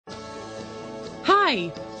Hi,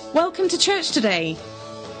 welcome to church today.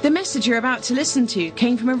 The message you're about to listen to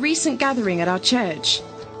came from a recent gathering at our church.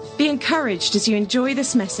 Be encouraged as you enjoy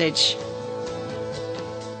this message.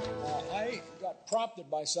 I got prompted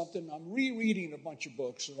by something. I'm rereading a bunch of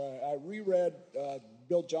books. I reread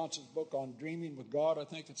Bill Johnson's book on Dreaming with God, I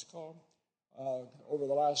think it's called, over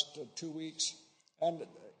the last 2 weeks. And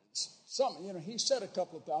he said a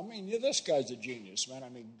couple of times, this guy's a genius, man.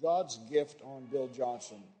 God's gift on Bill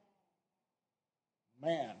Johnson.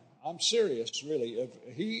 Man, I'm serious, really.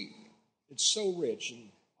 It's so rich. And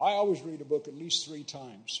I always read a book at least 3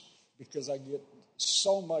 times because I get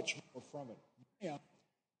so much more from it. Yeah.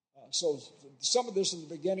 So some of this in the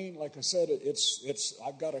beginning, like I said,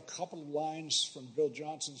 I've got a couple of lines from Bill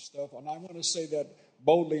Johnson's stuff, and I want to say that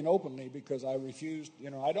boldly and openly because I refused.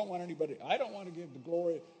 I don't want to give the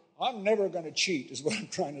glory. I'm never going to cheat, is what I'm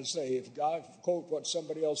trying to say. If God quote what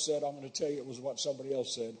somebody else said, I'm going to tell you it was what somebody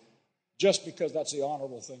else said, just because that's the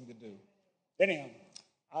honorable thing to do. Anyhow,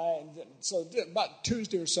 so about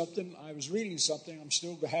Tuesday or something, I was reading something. I'm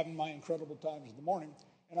still having my incredible times in the morning.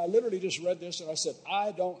 And I literally just read this and I said,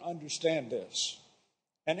 I don't understand this.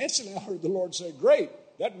 And instantly I heard the Lord say, great,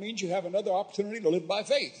 that means you have another opportunity to live by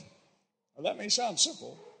faith. Well, that may sound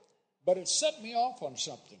simple, but it set me off on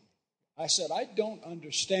something. I said, I don't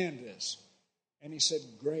understand this. And he said,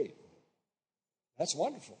 great. That's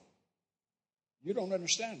wonderful. You don't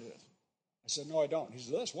understand this. I said, no, I don't. He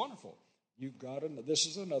said, that's wonderful. This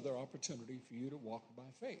is another opportunity for you to walk by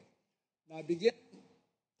faith. Now I began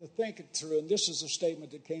to think it through, and this is a statement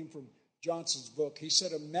that came from Johnson's book. He said,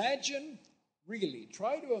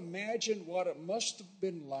 try to imagine what it must have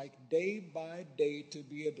been like day by day to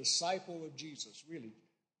be a disciple of Jesus. Really,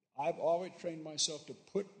 I've always trained myself to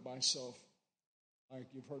put myself, like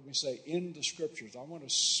you've heard me say, in the Scriptures. I want to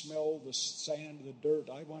smell the sand, the dirt.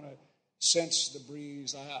 I want to sense the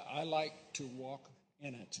breeze. I like to walk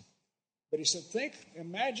in it. But he said,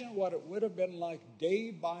 imagine what it would have been like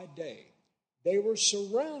day by day. They were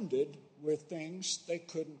surrounded with things they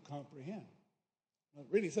couldn't comprehend. Now,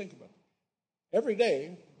 really think about it. Every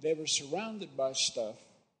day, they were surrounded by stuff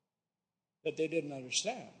that they didn't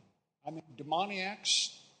understand.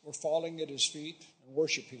 Demoniacs were falling at his feet and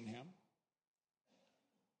worshiping him.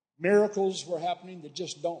 Miracles were happening that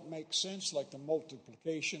just don't make sense, like the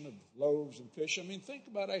multiplication of loaves and fish. Think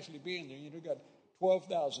about actually being there. You've got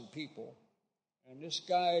 12,000 people, and this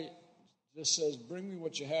guy just says, bring me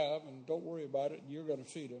what you have, and don't worry about it, and you're going to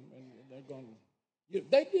feed them. And they're going to...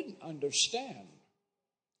 They didn't understand.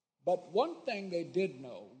 But one thing they did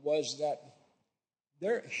know was that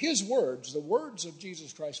his words, the words of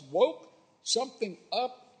Jesus Christ, woke something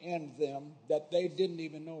up in them that they didn't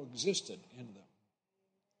even know existed in them.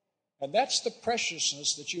 And that's the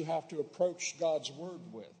preciousness that you have to approach God's Word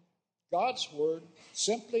with. God's Word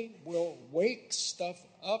simply will wake stuff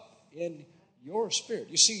up in your spirit.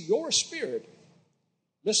 You see, your spirit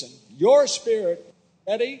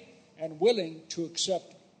ready and willing to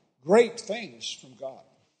accept great things from God.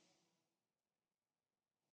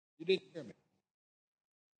 You didn't hear me.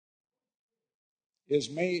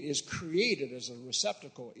 Is created as a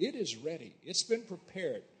receptacle. It is ready. It's been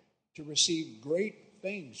prepared to receive great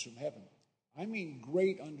things from heaven.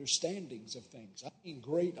 Great understandings of things.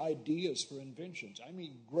 Great ideas for inventions.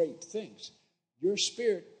 Great things. Your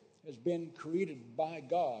spirit has been created by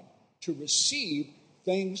God to receive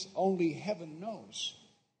things only heaven knows.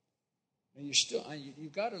 And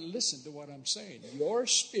you've got to listen to what I'm saying. Your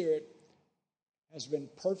spirit has been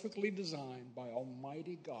perfectly designed by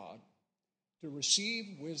Almighty God to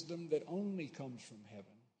receive wisdom that only comes from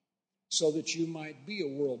heaven, so that you might be a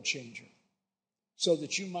world changer, so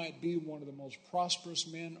that you might be one of the most prosperous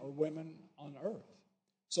men or women on earth,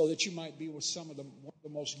 so that you might be with one of the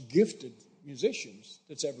most gifted musicians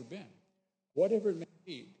that's ever been. Whatever it may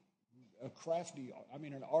be,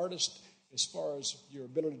 an artist as far as your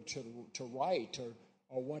ability to write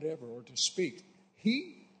or whatever, or to speak.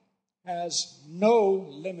 He has no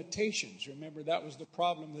limitations. Remember, that was the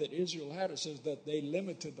problem that Israel had. It says that they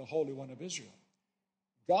limited the Holy One of Israel.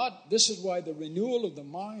 This is why the renewal of the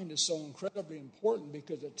mind is so incredibly important,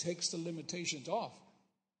 because it takes the limitations off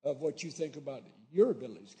of what you think about your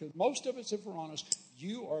abilities. Because most of us, if we're honest,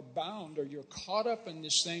 you are bound, or you're caught up in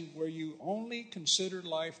this thing where you only consider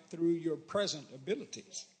life through your present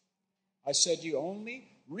abilities. I said you only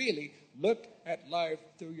really look at life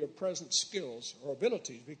through your present skills or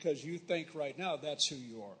abilities, because you think right now that's who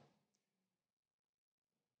you are.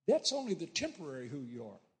 That's only the temporary who you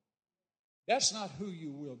are. That's not who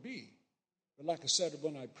you will be. But like I said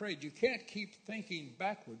when I prayed, you can't keep thinking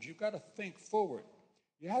backwards. You've got to think forward.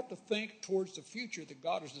 You have to think towards the future that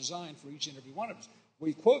God has designed for each and every one of us.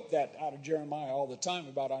 We quote that out of Jeremiah all the time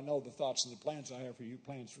about, I know the thoughts and the plans I have for you,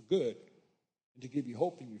 plans for good, and to give you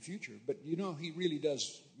hope in your future. But you know, he really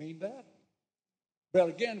does mean that. But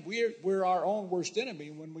again, we're our own worst enemy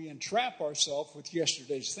when we entrap ourselves with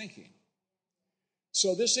yesterday's thinking.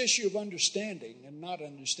 So this issue of understanding and not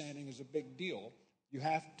understanding is a big deal. You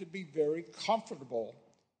have to be very comfortable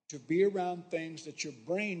to be around things that your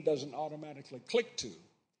brain doesn't automatically click to.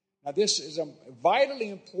 Now, this is vitally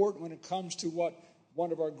important when it comes to what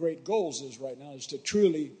one of our great goals is right now, is to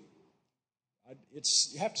truly,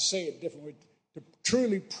 you have to say it differently, to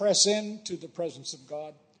truly press into the presence of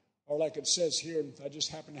God. Or like it says here, I just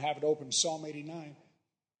happen to have it open, Psalm 89.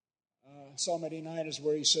 Psalm 89 is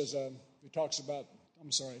where he says, he talks about,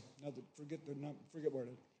 forget where it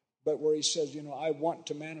is. But where he says, you know, I want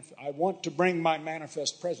to bring my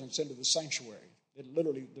manifest presence into the sanctuary. It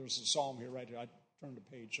literally, there's a psalm here right here. I turned the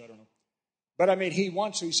page, so I don't know. But I mean, he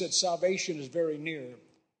said, salvation is very near.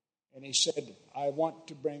 And he said, I want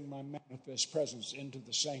to bring my manifest presence into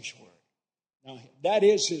the sanctuary. Now, that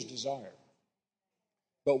is his desire.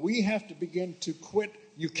 But we have to begin to quit.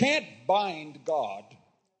 You can't bind God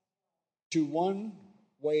to one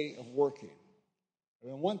way of working.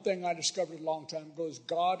 And one thing I discovered a long time ago is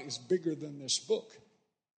God is bigger than this book.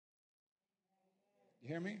 You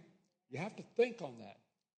hear me? You have to think on that.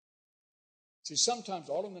 See, sometimes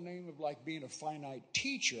all in the name of like being a finite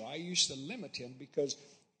teacher, I used to limit him because,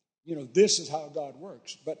 you know, this is how God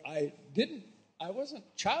works. But I wasn't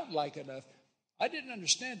childlike enough. I didn't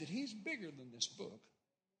understand that he's bigger than this book.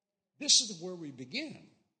 This is where we begin.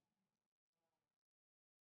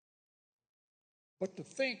 But to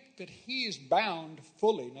think that he is bound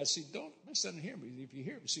fully. Now, see, don't listen and hear me.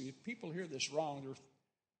 If people hear this wrong,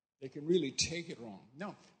 they can really take it wrong.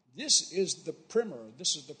 No, this is the primer.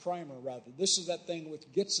 This is the primer, rather. This is that thing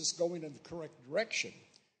which gets us going in the correct direction.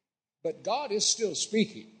 But God is still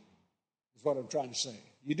speaking, is what I'm trying to say.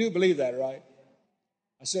 You do believe that, right?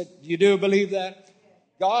 I said, you do believe that?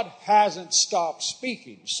 God hasn't stopped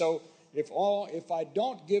speaking. So if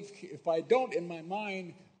I don't in my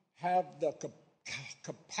mind have the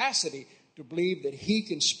capacity to believe that he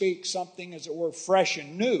can speak something, as it were, fresh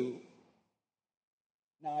and new.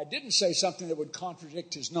 Now, I didn't say something that would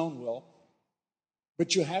contradict his known will,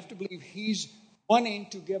 but you have to believe he's wanting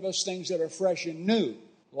to give us things that are fresh and new,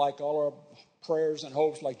 like all our prayers and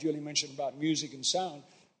hopes, like Julie mentioned about music and sound.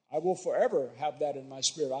 I will forever have that in my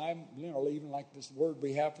spirit. I'm, even like this word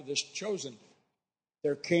we have for this chosen,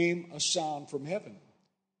 there came a sound from heaven.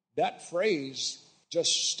 That phrase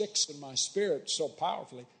just sticks in my spirit so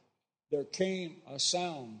powerfully. There came a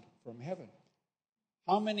sound from heaven.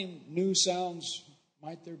 How many new sounds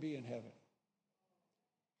might there be in heaven?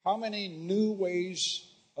 How many new ways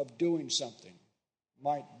of doing something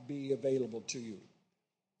might be available to you?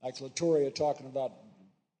 Like Latoria talking about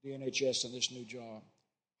the NHS and this new job.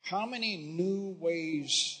 How many new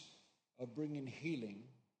ways of bringing healing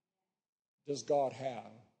does God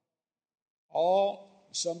have? All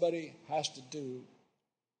somebody has to do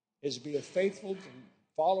is be a faithful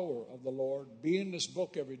follower of the Lord, be in this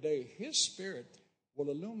book every day. His Spirit will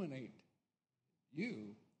illuminate you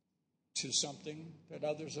to something that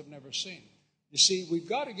others have never seen. You see, we've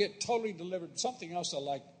got to get totally delivered. Something else I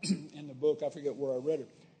like in the book, I forget where I read it.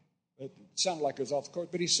 It sounded like it was off the course,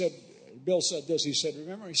 but Bill said this. He said,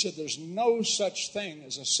 there's no such thing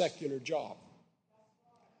as a secular job.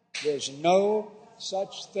 There's no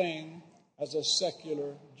such thing as a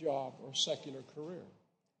secular job or secular career.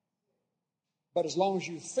 But as long as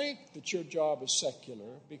you think that your job is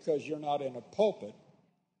secular because you're not in a pulpit,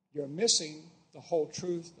 you're missing the whole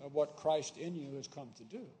truth of what Christ in you has come to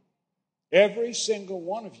do. Every single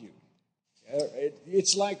one of you.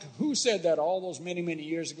 It's like, who said that all those many, many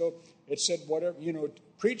years ago? It said, whatever,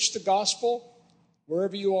 preach the gospel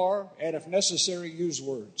wherever you are, and if necessary, use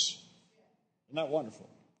words. Isn't that wonderful?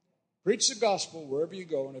 Preach the gospel wherever you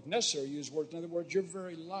go, and if necessary, use words. In other words, your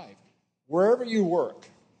very life, wherever you work,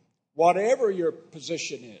 whatever your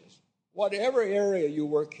position is, whatever area you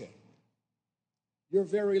work in, your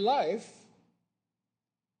very life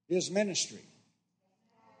is ministry.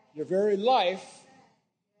 Your very life,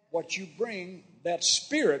 what you bring, that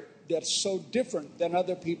spirit that's so different than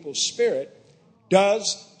other people's spirit,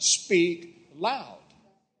 does speak loud.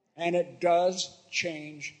 And it does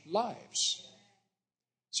change lives.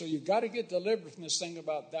 So you've got to get delivered from this thing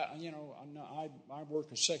about that. I work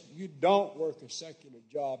you don't work a secular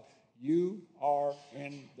job. You are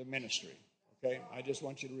in the ministry. Okay? I just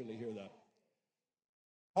want you to really hear that.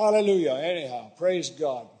 Hallelujah. Anyhow, praise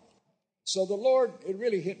God. So the Lord, it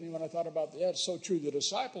really hit me when I thought about that. It's so true. The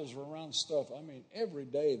disciples were around stuff, every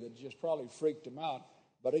day that just probably freaked them out.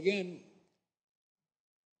 But again,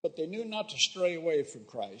 But they knew not to stray away from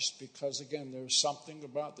Christ because, again, there's something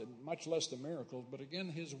about that, much less the miracles, but again,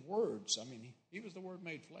 his words. I mean, he was the Word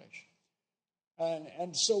made flesh.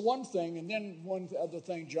 And so one thing, and then one other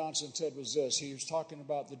thing Johnson said was this. He was talking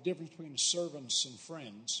about the difference between servants and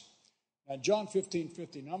friends. And John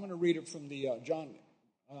 15:15, I'm going to read it from the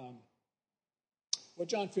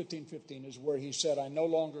John 15:15 is where he said, I no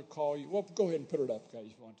longer call you. Well, go ahead and put it up, guys,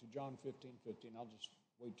 if you want to. John 15:15. I'll just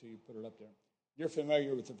wait till you put it up there. You're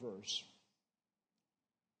familiar with the verse.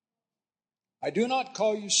 I do not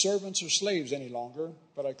call you servants or slaves any longer,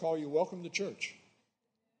 but I call you welcome to church.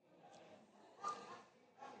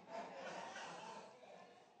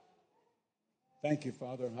 Thank you,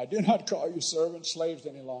 Father. I do not call you servants, slaves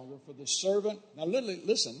any longer, for the servant. Now,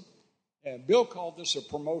 listen, Bill called this a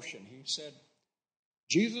promotion. He said,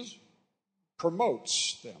 Jesus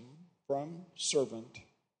promotes them from servant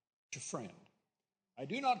to friend. I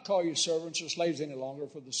do not call you servants or slaves any longer,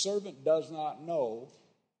 for the servant does not know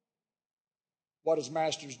what his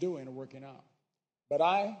master is doing or working out. But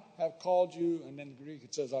I have called you, and in the Greek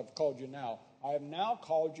it says, I've called you now. I have now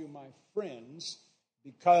called you my friends,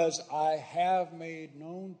 because I have made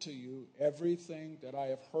known to you everything that I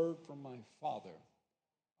have heard from my Father.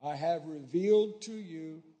 I have revealed to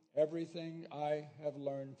you everything I have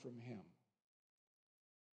learned from him.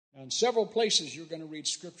 Now, in several places, you're going to read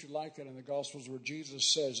scripture like it in the Gospels where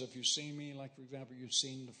Jesus says, if you see me, like, for example, you've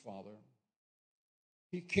seen the Father.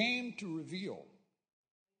 He came to reveal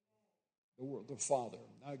the Father.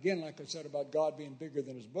 Now, again, like I said about God being bigger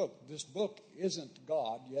than his book, this book isn't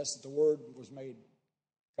God. Yes, the Word was made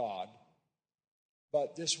God,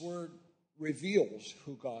 but this word reveals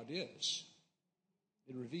who God is.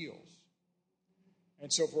 It reveals.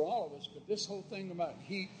 And so for all of us, but this whole thing about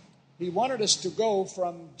he wanted us to go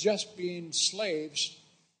from just being slaves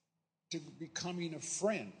to becoming a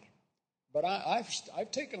friend. But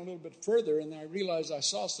I've taken a little bit further, and I realized I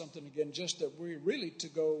saw something again, just that we're really to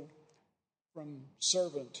go from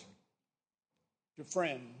servant to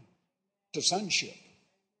friend to sonship.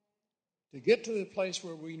 To get to the place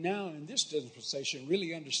where we now, in this dispensation,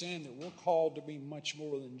 really understand that we're called to be much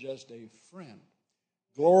more than just a friend.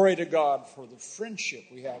 Glory to God for the friendship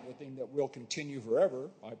we have with him that will continue forever,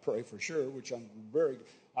 I pray for sure, which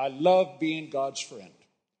I love being God's friend.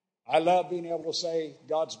 I love being able to say,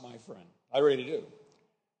 God's my friend. I really do.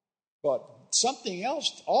 But something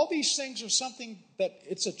else, all these things are something that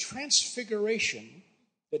it's a transfiguration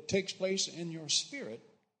that takes place in your spirit.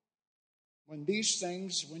 When these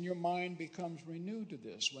things, when your mind becomes renewed to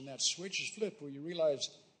this, when that switch is flipped where you realize,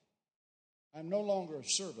 I'm no longer a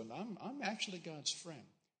servant, I'm actually God's friend.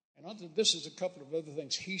 And this is a couple of other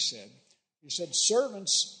things he said. He said,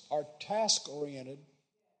 servants are task-oriented.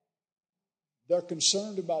 They're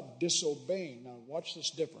concerned about disobeying. Now, watch this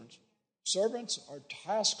difference. Servants are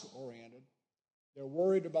task-oriented. They're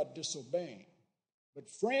worried about disobeying. But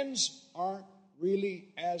friends aren't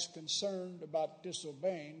really as concerned about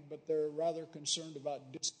disobeying, but they're rather concerned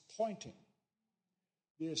about disappointing.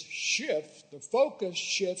 This shift, the focus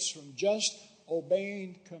shifts from just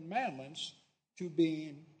obeying commandments to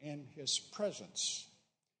being in his presence.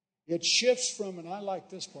 It shifts from, and I like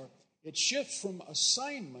this part, it shifts from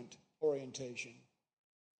assignment orientation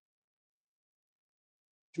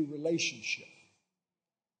to relationship.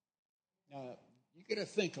 Now, you got to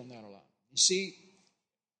think on that a lot. You see,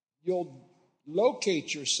 you'll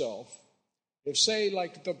locate yourself if, say,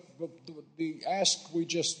 like the ask we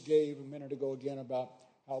just gave a minute ago again about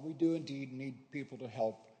how we do indeed need people to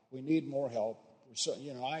help. We need more help. So,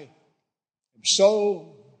 I am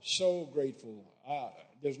so grateful.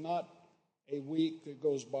 There's not a week that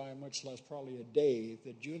goes by, much less probably a day,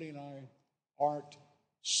 that Julie and I aren't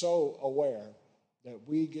so aware that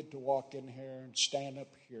we get to walk in here and stand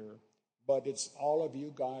up here, but it's all of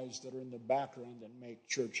you guys that are in the background that make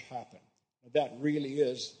church happen. That really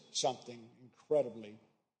is something incredibly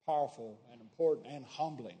powerful and important and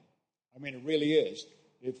humbling. I mean, it really is.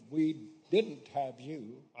 If we didn't have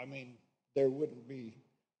you, there wouldn't be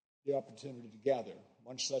the opportunity to gather,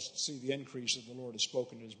 much less to see the increase that the Lord has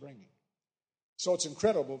spoken and is bringing. So it's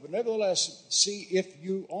incredible. But nevertheless, see, if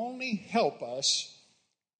you only help us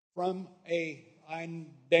from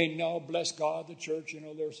they know, bless God, the church,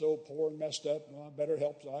 they're so poor and messed up. I better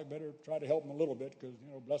try to help them a little bit because,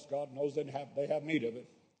 bless God, knows they have need of it.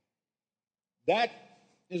 That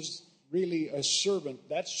is really a servant.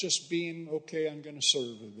 That's just being, okay, I'm going to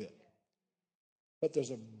serve a bit. But there's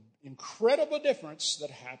an incredible difference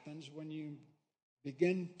that happens when you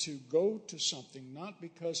begin to go to something, not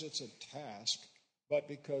because it's a task, but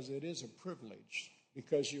because it is a privilege,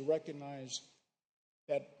 because you recognize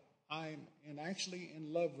that I'm actually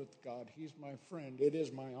in love with God. He's my friend. It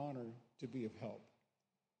is my honor to be of help.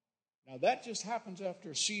 Now, that just happens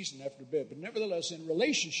after a season, after a bit. But nevertheless, in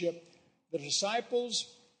relationship, the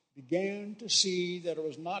disciples began to see that it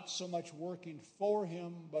was not so much working for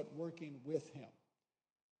him, but working with him.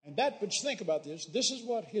 And that, but think about this. This is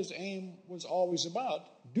what his aim was always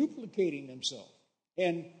about, duplicating himself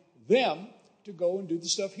and them to go and do the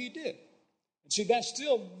stuff he did. And see, that's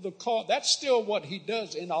still the call. That's still what he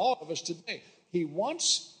does in all of us today. He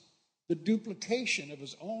wants the duplication of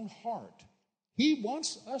his own heart. He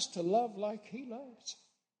wants us to love like he loves.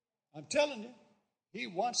 I'm telling you, he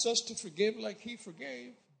wants us to forgive like he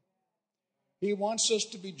forgave. He wants us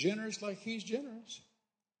to be generous like he's generous.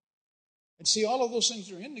 And see, all of those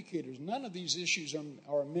things are indicators. None of these issues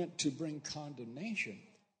are meant to bring condemnation,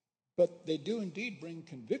 but they do indeed bring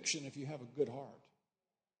conviction if you have a good heart.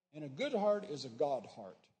 And a good heart is a God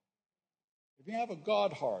heart. If you have a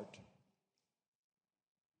God heart,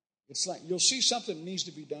 it's like you'll see something that needs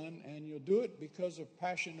to be done, and you'll do it because of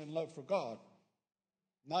passion and love for God,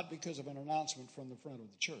 not because of an announcement from the front of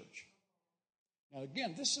the church. Now,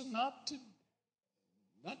 again, this is not to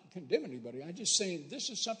condemn anybody. I'm just saying this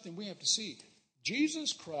is something we have to see.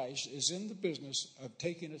 Jesus Christ is in the business of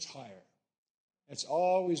taking us higher. It's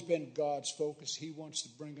always been God's focus. He wants to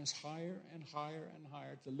bring us higher and higher and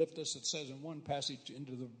higher, to lift us, it says in one passage,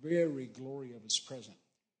 into the very glory of his presence.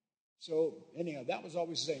 So anyhow, that was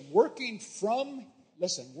always the same. Working from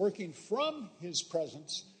his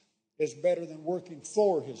presence is better than working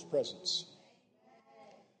for his presence.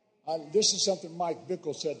 This is something Mike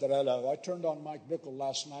Bickle said that I love. I turned on Mike Bickle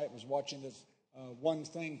last night, was watching this One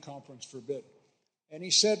Thing conference for a bit. And he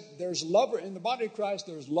said there's in the body of Christ,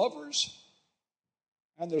 there's lovers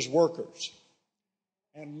and there's workers.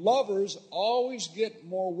 And lovers always get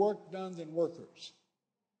more work done than workers.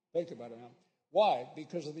 Think about it now. Why?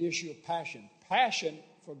 Because of the issue of passion. Passion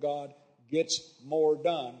for God gets more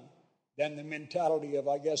done than the mentality of,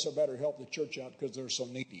 I guess I better help the church out because they're so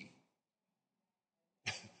needy.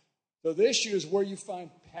 So the issue is where you find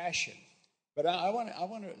passion. But I want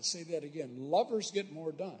to say that again. Lovers get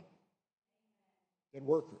more done than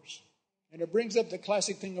workers. And it brings up the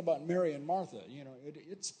classic thing about Mary and Martha. You know,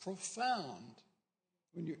 it's profound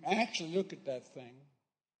when you actually look at that thing.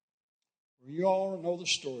 You all know the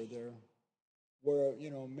story there, where, you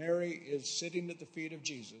know, Mary is sitting at the feet of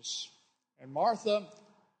Jesus. And Martha,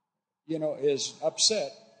 you know, is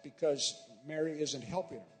upset because Mary isn't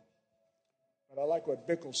helping her. But I like what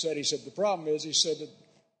Bickle said. He said, the problem is, he said that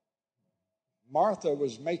Martha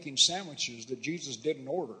was making sandwiches that Jesus didn't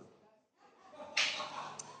order.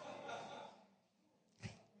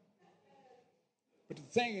 But the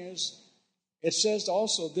thing is, it says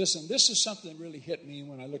also this, and this is something that really hit me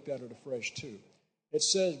when I looked at it afresh too. It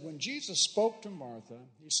says, when Jesus spoke to Martha,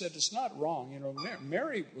 he said, it's not wrong. You know,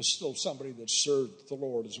 Mary was still somebody that served the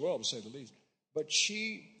Lord as well, to say the least. But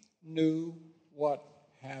she knew what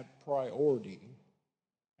had priority.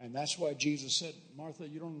 And that's why Jesus said, Martha,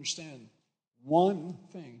 you don't understand one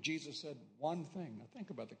thing. Jesus said one thing. Now think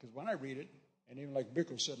about that, because when I read it, and even like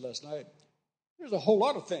Bickle said last night, there's a whole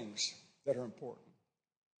lot of things that are important.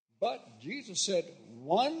 But Jesus said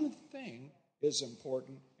one thing is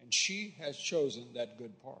important, and she has chosen that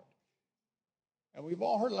good part. And we've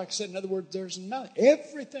all heard, like I said, in other words, there's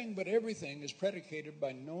everything but everything is predicated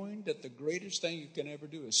by knowing that the greatest thing you can ever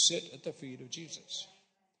do is sit at the feet of Jesus.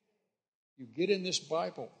 You get in this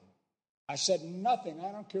Bible. I said nothing.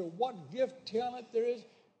 I don't care what gift, talent there is.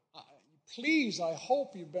 Please, I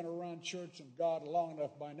hope you've been around church and God long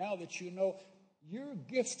enough by now that you know your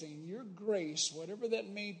gifting, your grace, whatever that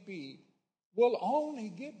may be, will only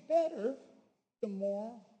get better the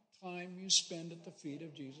more time you spend at the feet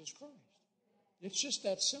of Jesus Christ. It's just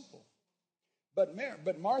that simple. But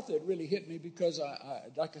Martha, it really hit me because,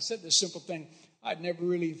 like I said, this simple thing, I'd never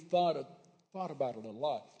really thought about it a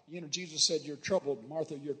lot. You know, Jesus said, you're troubled.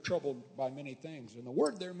 Martha, you're troubled by many things. And the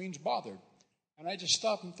word there means bothered. And I just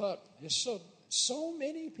stopped and thought, so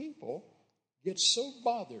many people get so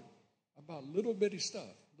bothered about little bitty stuff,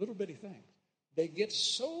 little bitty things. They get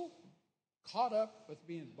so caught up with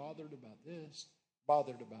being bothered about this,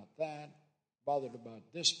 bothered about that, bothered about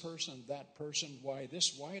this person, that person, why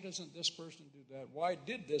doesn't this person do that? Why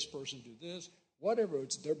did this person do this? Whatever,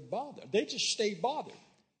 they're bothered. They just stay bothered.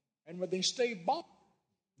 And when they stay bothered,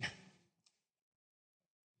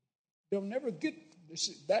 they'll never get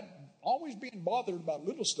that. Always being bothered about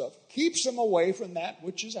little stuff keeps them away from that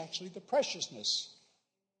which is actually the preciousness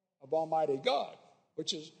of Almighty God,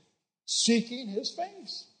 which is seeking his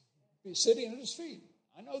face, be sitting at his feet.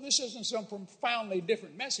 I know this isn't some profoundly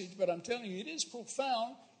different message, but I'm telling you, it is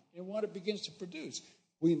profound in what it begins to produce.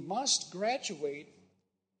 We must graduate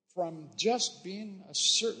from just being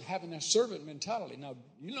having a servant mentality. Now,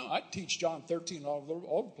 I teach John 13 all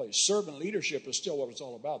over the place. Servant leadership is still what it's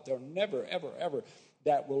all about. There never, ever,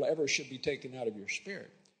 ever should be taken out of your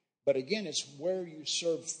spirit. But again, it's where you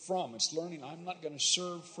serve from. It's learning. I'm not going to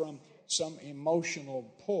serve from some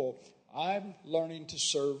emotional pull. I'm learning to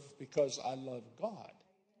serve because I love God.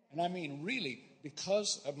 And I mean, really,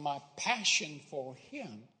 because of my passion for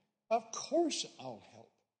Him, of course I'll help.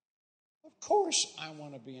 Of course I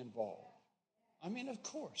want to be involved. I mean, of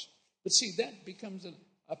course. But see, that becomes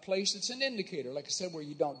a place that's an indicator, like I said, where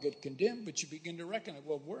you don't get condemned, but you begin to recognize,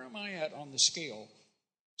 well, where am I at on the scale,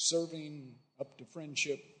 serving up to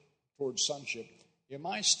friendship towards sonship? Am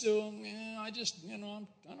I still, I don't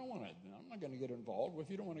want to, I'm not going to get involved. Well, if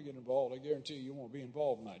you don't want to get involved, I guarantee you won't be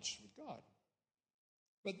involved much with God.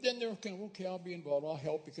 But then they're kind of, okay, I'll be involved. I'll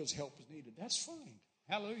help because help is needed. That's fine.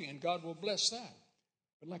 Hallelujah. And God will bless that.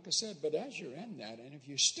 But like I said, but as you're in that, and if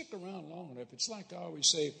you stick around long enough, it's like I always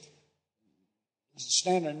say,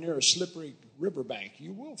 standing near a slippery riverbank,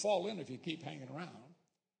 you will fall in if you keep hanging around.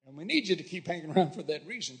 And we need you to keep hanging around for that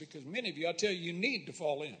reason, because many of you, I tell you, you need to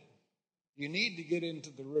fall in. You need to get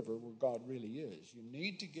into the river where God really is. You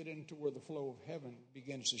need to get into where the flow of heaven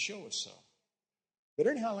begins to show itself. But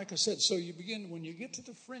anyhow, like I said, so you begin, when you get to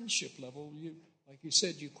the friendship level, like you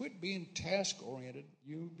said, you quit being task-oriented.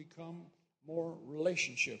 You become more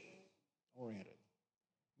relationship-oriented.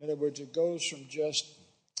 In other words, it goes from just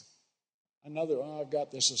I've got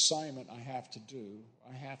this assignment I have to do.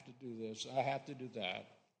 I have to do this. I have to do that.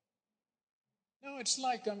 No, it's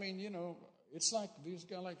like, it's like these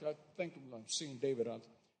guys, like I think I'm seeing David out.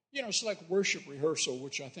 It's like worship rehearsal,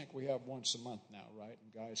 which I think we have once a month now, right?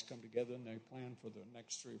 And guys come together and they plan for the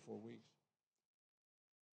next 3 or 4 weeks.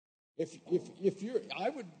 I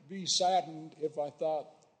would be saddened if I thought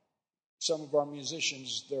some of our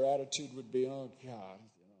musicians, their attitude would be, oh God,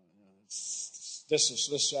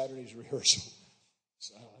 this Saturday's rehearsal.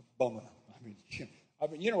 It's a bummer.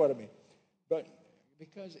 You know what I mean. But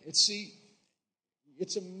because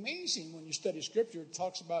it's amazing when you study Scripture. It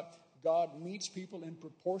talks about God meets people in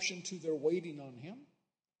proportion to their waiting on Him.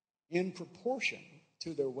 In proportion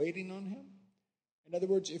to their waiting on Him. In other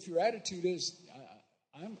words, if your attitude is,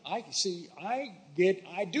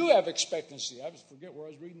 I do have expectancy. I forget where I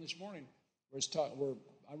was reading this morning, where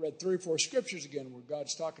I read 3 or 4 scriptures again, where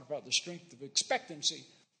God's talking about the strength of expectancy.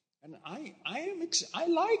 And I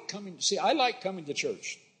like coming to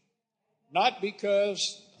church. Not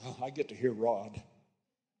because I get to hear Rod.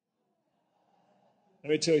 Let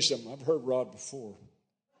me tell you something. I've heard Rod before.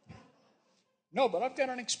 No, but I've got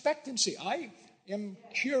an expectancy. I am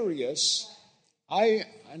curious.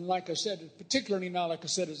 And like I said, particularly now, like I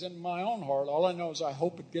said, is in my own heart. All I know is I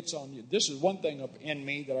hope it gets on you. This is one thing in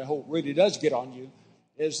me that I hope really does get on you,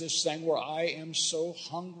 is this thing where I am so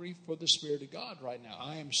hungry for the Spirit of God right now.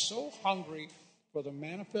 I am so hungry for the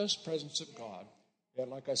manifest presence of God. Yeah,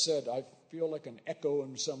 like I said, I feel like an echo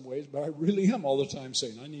in some ways, but I really am all the time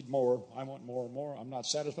saying, I need more. I want more and more. I'm not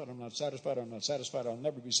satisfied. I'm not satisfied. I'm not satisfied. I'll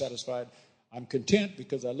never be satisfied. I'm content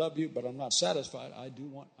because I love you, but I'm not satisfied. I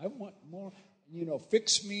want more.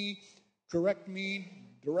 Fix me, correct me,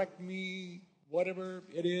 direct me, whatever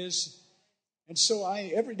it is. And so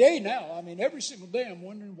every day now, every single day, I'm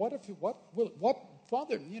wondering,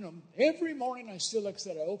 Father, every morning I still, like I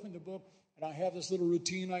said, I open the book and I have this little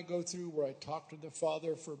routine I go through where I talk to the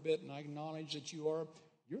Father for a bit and I acknowledge that you're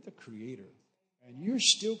the creator and you're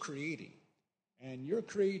still creating. And your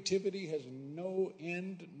creativity has no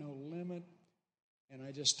end, no limit. And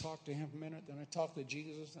I just talk to Him for a minute. Then I talk to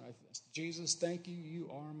Jesus. And Jesus, thank you. You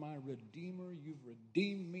are my Redeemer. You've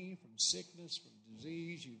redeemed me from sickness, from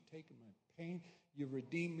disease. You've taken my pain. You've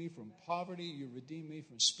redeemed me from poverty. You've redeemed me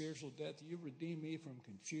from spiritual death. You've redeemed me from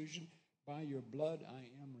confusion. By your blood, I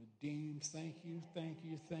am redeemed. Thank you, thank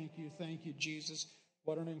you, thank you, thank you, Jesus.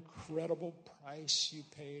 What an incredible price you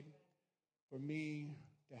paid for me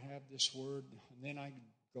to have this word. And then I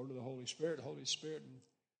go to the Holy Spirit, and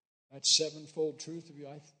that sevenfold truth of you.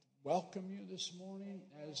 I welcome you this morning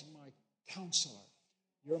as my counselor.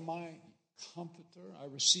 You're my comforter. I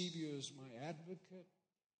receive you as my advocate.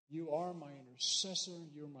 You are my intercessor.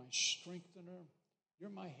 You're my strengthener.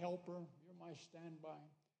 You're my helper. You're my standby.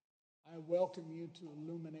 I welcome you to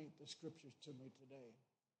illuminate the Scriptures to me today.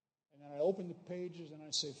 And then I open the pages and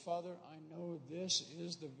I say, Father, I know this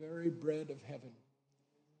is the very bread of heaven.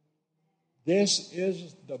 This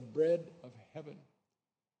is the bread of heaven.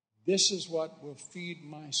 This is what will feed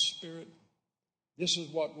my spirit. This is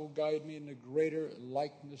what will guide me in the greater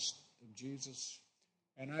likeness of Jesus.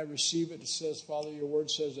 And I receive it. It says, Father, your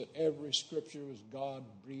word says that every scripture is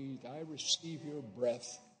God-breathed. I receive your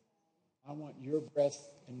breath. I want your breath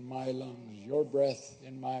in my lungs, your breath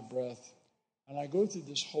in my breath. And I go through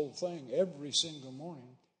this whole thing every single morning.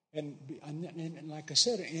 And like I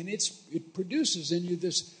said, and it produces in you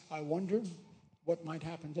this, I wonder what might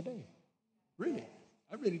happen today. Really,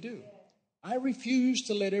 I really do. I refuse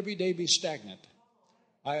to let every day be stagnant.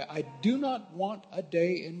 I do not want a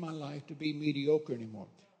day in my life to be mediocre anymore.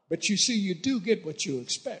 But you see, you do get what you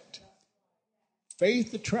expect.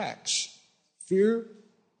 Faith attracts. Fear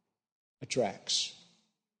attracts.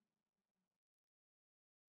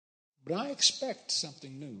 But I expect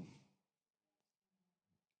something new.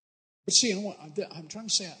 But see, I'm trying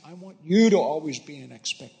to say, I want you to always be in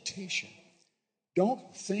expectation.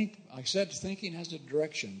 Don't think, I said thinking has a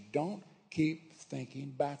direction. Don't keep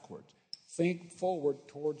thinking backwards. Think forward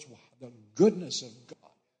towards the goodness of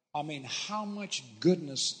God. I mean, how much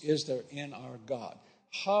goodness is there in our God?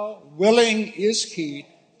 How willing is He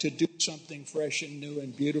to do something fresh and new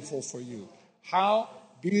and beautiful for you? How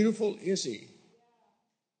beautiful is He?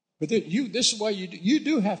 But this is why you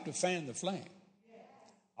do have to fan the flame.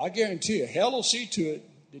 I guarantee you, hell will see to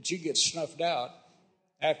it that you get snuffed out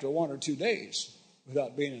after 1 or 2 days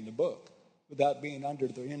without being in the book, without being under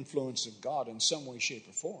the influence of God in some way, shape,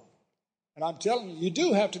 or form. And I'm telling you, you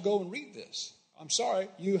do have to go and read this. I'm sorry,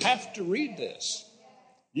 you have to read this.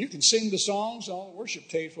 You can sing the songs, all the worship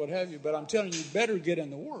tapes, what have you, but I'm telling you, you better get in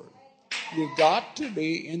the Word. You've got to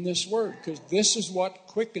be in this Word, because this is what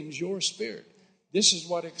quickens your spirit. This is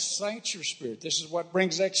what excites your spirit. This is what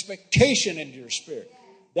brings expectation into your spirit.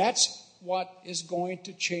 That's what is going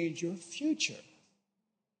to change your future.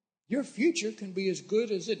 Your future can be as good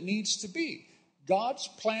as it needs to be. God's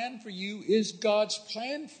plan for you is God's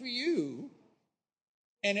plan for you,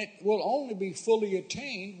 and it will only be fully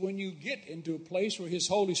attained when you get into a place where His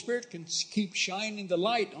Holy Spirit can keep shining the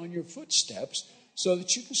light on your footsteps so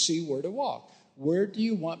that you can see where to walk. Where do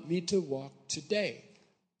you want me to walk today?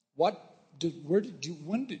 Do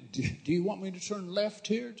you want me to turn left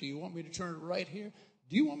here? Do you want me to turn right here?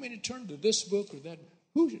 Do you want me to turn to this book or that?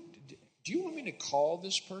 Do you want me to call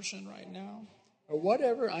this person right now? Or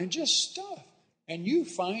whatever. I'm just stuff. And you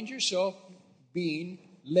find yourself being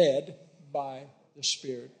led by the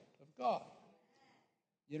Spirit of God.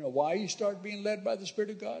 You know why you start being led by the Spirit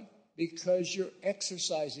of God? Because you're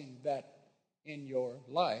exercising that in your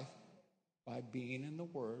life by being in the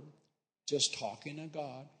Word, just talking to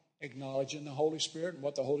God, acknowledging the Holy Spirit and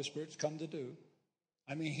what the Holy Spirit's come to do.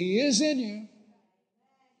 I mean, He is in you.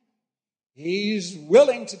 He's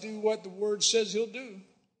willing to do what the Word says He'll do.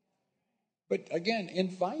 But again,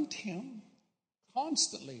 invite Him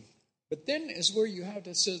constantly. But then is where you have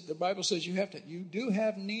to, the Bible says you do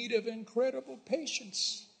have need of incredible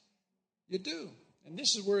patience. You do. And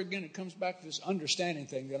this is where, again, it comes back to this understanding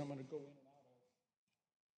thing that I'm going to go in and out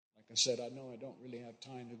of. Like I said, I know I don't really have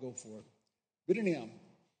time to go for it. But anyhow,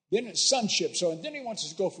 then it's sonship. And then he wants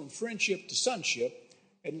us to go from friendship to sonship.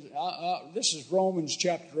 And this is Romans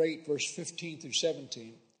chapter 8, verse 15 through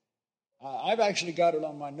 17. I've actually got it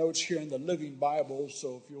on my notes here in the Living Bible,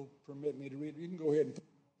 so if you'll permit me to read it, you can go ahead and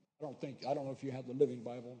I don't know if you have the Living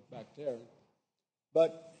Bible back there.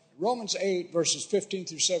 But Romans 8, verses 15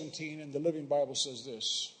 through 17, and the Living Bible says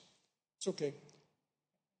this. It's okay.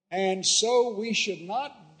 And so we should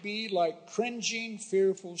not be like cringing,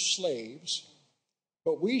 fearful slaves,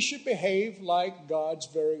 but we should behave like God's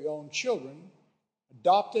very own children,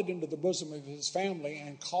 adopted into the bosom of His family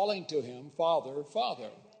and calling to Him, Father, Father.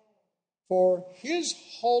 For His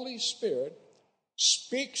Holy Spirit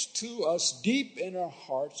speaks to us deep in our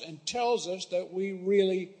hearts and tells us that we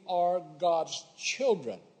really are God's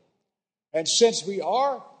children. And since we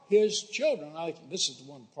are His children, this is the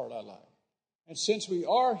one part I like. And since we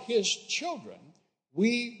are His children,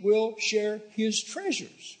 we will share His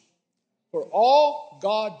treasures. For all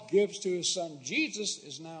God gives to His Son Jesus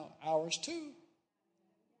is now ours too.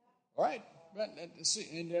 All right?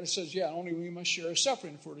 And then it says, only we must share His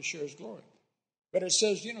suffering for to share His glory. But it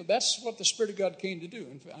says, that's what the Spirit of God came to do.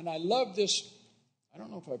 And I love this. I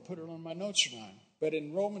don't know if I put it on my notes or not. But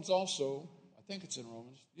in Romans also, I think it's in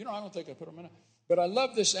Romans. I don't think I put them in. But I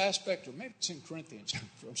love this aspect, or maybe it's in Corinthians.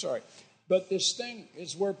 I'm sorry. But this thing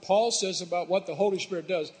is where Paul says about what the Holy Spirit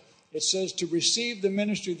does. It says to receive the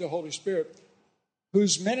ministry of the Holy Spirit,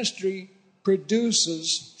 whose ministry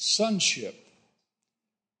produces sonship.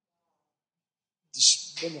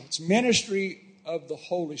 It's ministry of the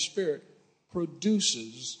Holy Spirit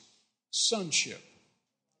produces sonship.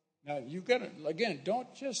 Now, you've got to, again,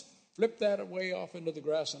 don't just flip that away off into the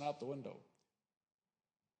grass and out the window.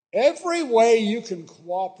 Every way you can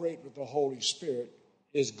cooperate with the Holy Spirit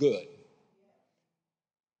is good.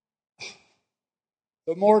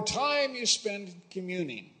 The more time you spend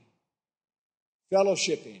communing,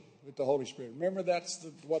 fellowshipping with the Holy Spirit. Remember, that's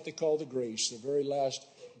what they call the grace. The very last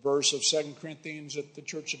verse of 2 Corinthians that the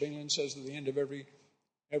Church of England says at the end of every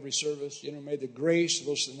service. May the grace,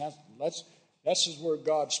 that's where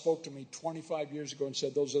God spoke to me 25 years ago and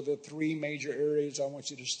said, those are the three major areas I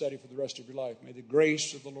want you to study for the rest of your life. May the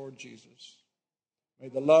grace of the Lord Jesus, may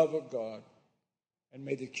the love of God, and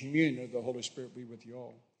may the communion of the Holy Spirit be with you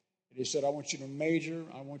all. And he said, I want you to major.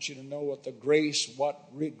 I want you to know what grace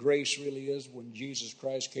really is when Jesus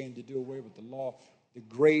Christ came to do away with the law. The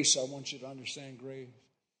grace, I want you to understand grace.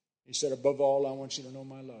 He said, above all, I want you to know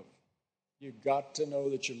my love. You've got to know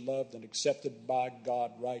that you're loved and accepted by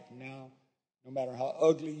God right now. No matter how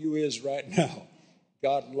ugly you is right now,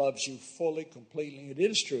 God loves you fully, completely. It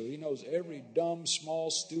is true. He knows every dumb, small,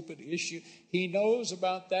 stupid issue. He knows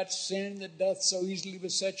about that sin that doth so easily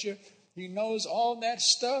beset you. He knows all that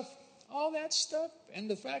stuff. And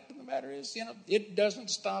the fact of the matter is, it doesn't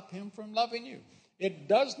stop him from loving you. It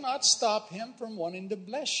does not stop him from wanting to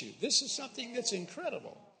bless you. This is something that's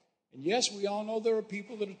incredible. And yes, we all know there are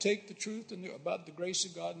people that will take the truth about the grace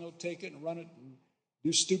of God and they'll take it and run it and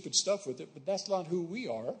do stupid stuff with it, but that's not who we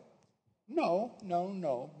are.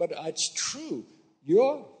 No. But it's true.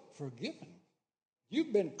 You're forgiven.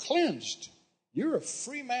 You've been cleansed. You're a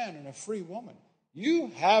free man and a free woman.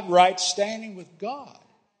 You have right standing with God.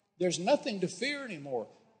 There's nothing to fear anymore.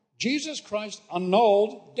 Jesus Christ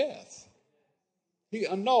annulled death. He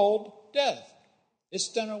annulled death.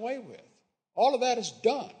 It's done away with. All of that is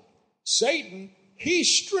done. Satan, he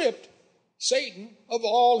stripped Satan of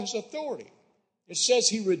all his authority. It says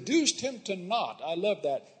he reduced him to naught. I love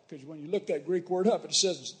that because when you look that Greek word up, it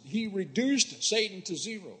says he reduced Satan to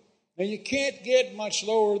zero. Now you can't get much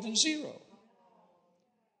lower than zero.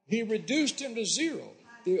 He reduced him to zero.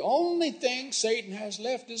 The only thing Satan has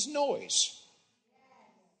left is noise.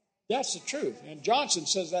 That's the truth. And Johnson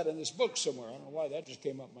says that in this book somewhere. I don't know why that just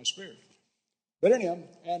came up in my spirit. But anyhow,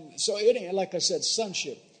 like I said,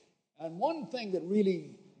 sonship. And one thing that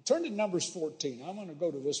really, turn to Numbers 14. I'm going to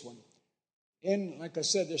go to this one. Like I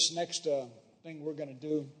said, this next thing we're going to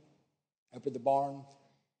do up at the barn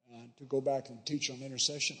to go back and teach on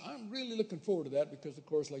intercession. I'm really looking forward to that because, of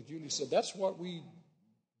course, like Julie said, that's what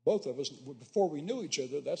both of us, before we knew each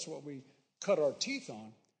other, that's what we cut our teeth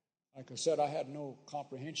on. Like I said, I had no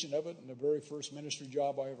comprehension of it. And the very first ministry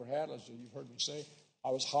job I ever had, as you've heard me say, I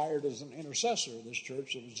was hired as an intercessor of this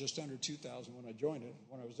church. It was just under 2,000 when I joined it,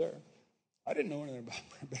 when I was there. I didn't know anything about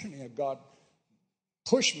it, but anyhow, God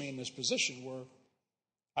pushed me in this position where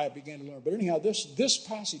I began to learn. But anyhow, this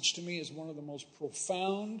passage to me is one of the most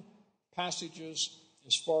profound passages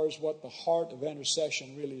as far as what the heart of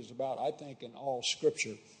intercession really is about. I think in all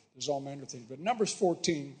Scripture, there's all manner of things. But Numbers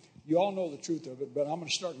 14, you all know the truth of it, but I'm going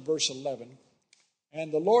to start in verse 11.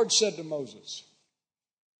 And the Lord said to Moses,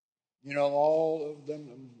 all of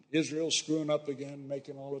them, Israel screwing up again,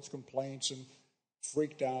 making all its complaints and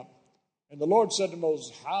freaked out. And the Lord said to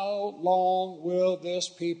Moses, how long will this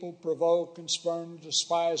people provoke and spurn and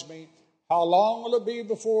despise me? How long will it be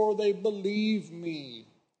before they believe me?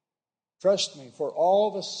 Trust me, for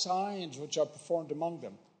all the signs which I performed among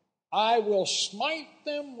them. I will smite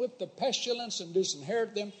them with the pestilence and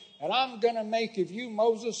disinherit them, and I'm going to make of you,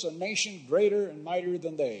 Moses, a nation greater and mightier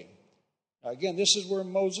than they. Now, again, this is where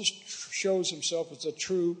Moses shows himself as a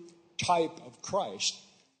true type of Christ,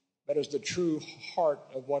 but as the true heart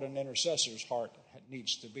of what an intercessor's heart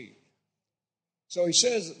needs to be. So he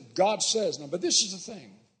says, God says, now, but this is the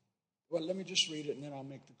thing. Well, let me just read it and then I'll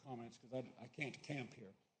make the comments because I can't camp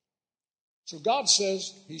here. So God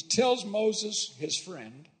says, he tells Moses, his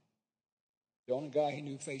friend, the only guy he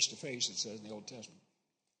knew face to face, it says in the Old Testament,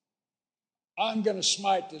 I'm going to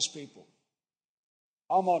smite this people.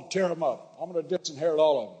 I'm going to tear them up. I'm going to disinherit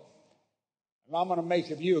all of them. And I'm going to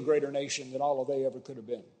make of you a greater nation than all of they ever could have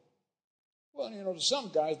been. Well, to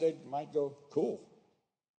some guys, they might go, cool.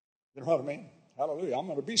 You know what I mean? Hallelujah. I'm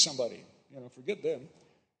going to be somebody. Forget them.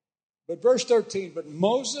 But verse 13, but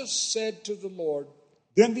Moses said to the Lord,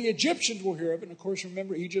 then the Egyptians will hear of it. And of course,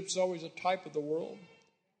 remember, Egypt's always a type of the world.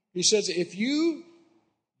 He says, if you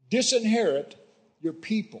disinherit your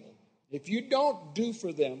people, if you don't do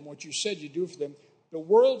for them what you said you do for them, the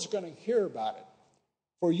world's going to hear about it.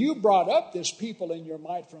 For you brought up this people in your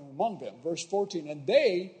might from among them. Verse 14, and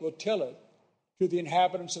they will tell it to the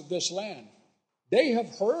inhabitants of this land. They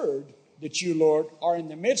have heard that you, Lord, are in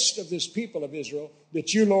the midst of this people of Israel,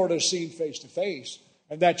 that you, Lord, have seen face to face,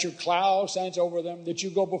 and that your cloud stands over them, that you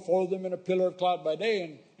go before them in a pillar of cloud by day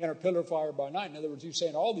and in a pillar of fire by night. In other words, he's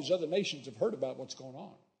saying all these other nations have heard about what's going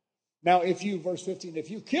on. Now, verse 15, if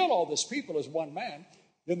you kill all this people as one man,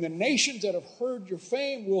 then the nations that have heard your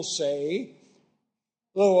fame will say,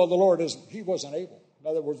 oh, well, the Lord he wasn't able. In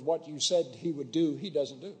other words, what you said he would do, he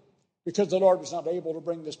doesn't do. Because the Lord was not able to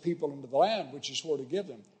bring this people into the land which he swore to give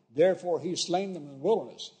them. Therefore, he slain them in the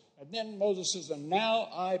wilderness. And then Moses says, and now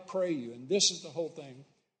I pray you. And this is the whole thing.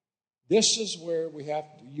 This is where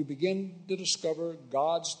you begin to discover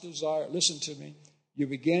God's desire. Listen to me. You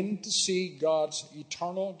begin to see God's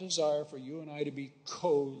eternal desire for you and I to be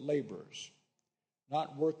co-laborers.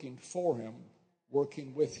 Not working for him,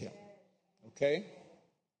 working with him. Okay?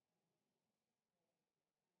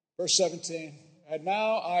 Verse 17. And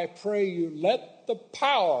now I pray you, let the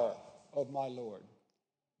power of my Lord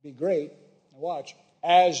be great. Now watch.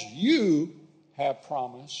 As you have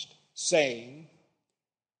promised, saying,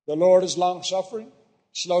 the Lord is long-suffering,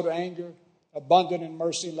 slow to anger, abundant in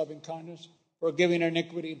mercy and loving kindness, forgiving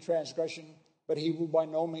iniquity and transgression, but he will by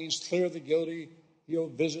no means clear the guilty. He'll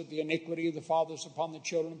visit the iniquity of the fathers upon the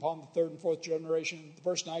children, upon the third and fourth generation.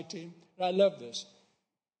 Verse 19. And I love this.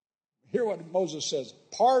 Hear what Moses says.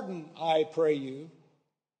 Pardon, I pray you,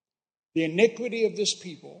 the iniquity of this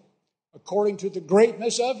people, according to the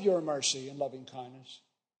greatness of your mercy and loving kindness,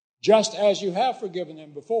 just as you have forgiven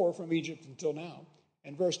them before from Egypt until now.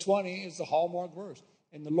 And verse 20 is the hallmark verse.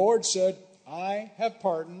 And the Lord said, I have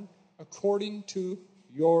pardoned according to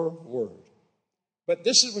your word. But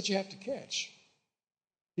this is what you have to catch.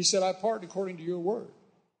 He said, I pardon according to your word.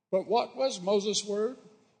 But what was Moses' word?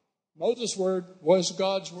 Moses' word was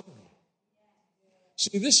God's word.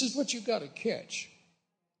 See, this is what you've got to catch.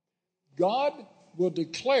 God will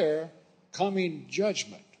declare coming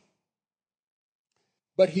judgment.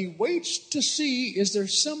 But he waits to see, is there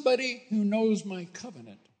somebody who knows my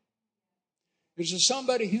covenant? Is there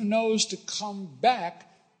somebody who knows to come back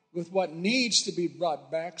with what needs to be brought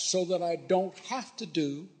back so that I don't have to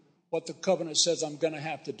do what the covenant says I'm going to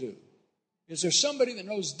have to do? Is there somebody that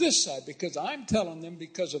knows this side? Because I'm telling them,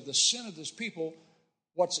 because of the sin of this people,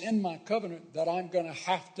 what's in my covenant that I'm going to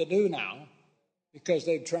have to do now because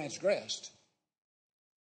they've transgressed.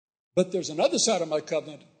 But there's another side of my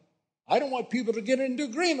covenant. I don't want people to get into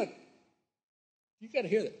agreement. You got to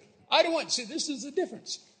hear that. See, this is the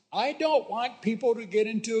difference. I don't want people to get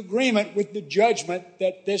into agreement with the judgment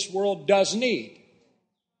that this world does need.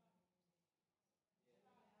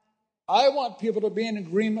 I want people to be in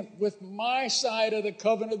agreement with my side of the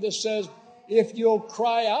covenant that says, if you'll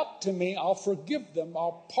cry out to me, I'll forgive them,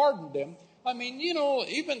 I'll pardon them. I mean,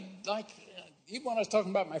 even when I was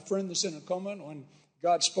talking about my friend that's in a coma, when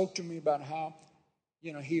God spoke to me about how,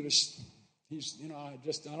 I don't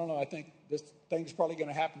know, I think this thing's probably going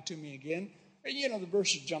to happen to me again. And, the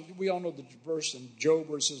verses jumped. We all know the verse in Job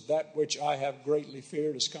where it says, that which I have greatly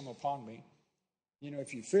feared has come upon me.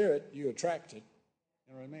 If you fear it, you attract it.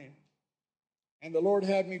 You know what I mean? And the Lord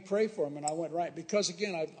had me pray for him, and I went right. Because,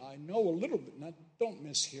 again, I know a little bit, and don't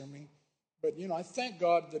mishear me, but, I thank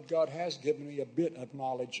God that God has given me a bit of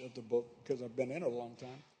knowledge of the book because I've been in it a long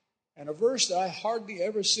time. And a verse that I hardly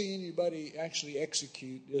ever see anybody actually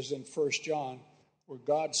execute is in 1 John, where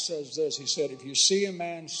God says this. He said, if you see a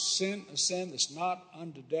man sin a sin that's not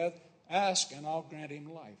unto death, ask, and I'll grant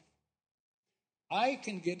him life. I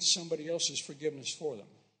can get somebody else's forgiveness for them.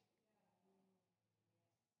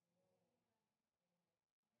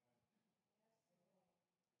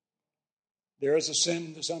 There is a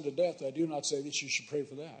sin that's unto death. I do not say that you should pray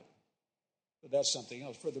for that. But that's something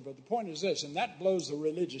else further. But the point is this, and that blows the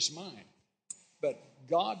religious mind. But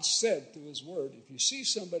God said through his word, if you see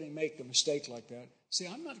somebody make a mistake like that, see,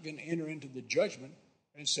 I'm not going to enter into the judgment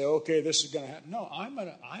and say, okay, this is going to happen. No,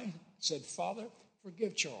 I said, Father,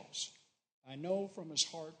 forgive Charles. I know from his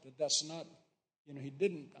heart that that's not,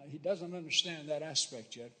 he doesn't understand that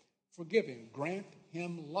aspect yet. Forgive him. Grant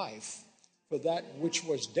him life for that which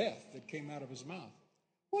was death that came out of his mouth.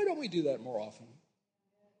 Why don't we do that more often?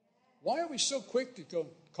 Why are we so quick to go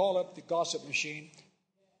call up the gossip machine?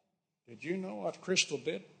 Did you know what Crystal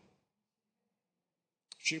did?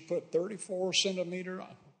 She put 34 centimeter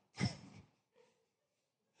on.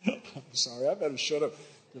 I'm sorry, I better shut up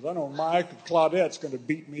because I know Mike Claudette's going to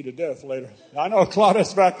beat me to death later. I know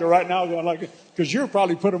Claudette's back there right now going like, because you'll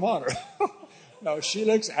probably put them on her. No, she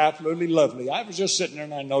looks absolutely lovely. I was just sitting there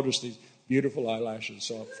and I noticed these beautiful eyelashes.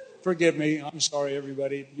 So forgive me. I'm sorry,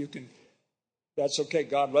 everybody. That's okay.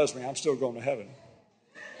 God loves me. I'm still going to heaven.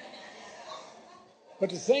 But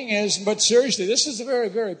the thing is, seriously, this is a very,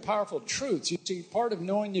 very powerful truth. You see, part of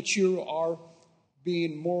knowing that you are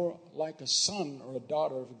being more like a son or a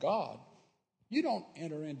daughter of God, you don't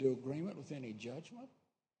enter into agreement with any judgment.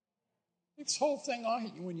 This whole thing,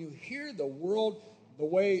 when you hear the world, the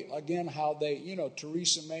way, again, how they,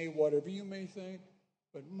 Theresa May, whatever you may think.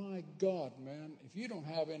 But my God, man, if you don't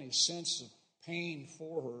have any sense of pain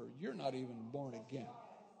for her, you're not even born again.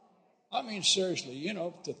 I mean, seriously,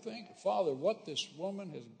 to think, Father, what this woman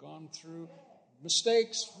has gone through,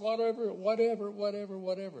 mistakes, whatever.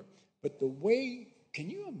 But the way, can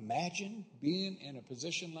you imagine being in a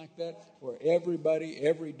position like that where everybody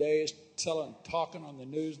every day is talking on the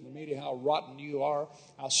news and the media how rotten you are,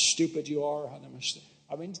 how stupid you are,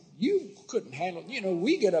 I mean, you couldn't handle it.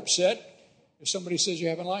 We get upset if somebody says you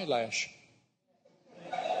have an eyelash.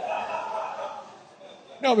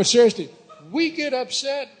 No, but seriously, we get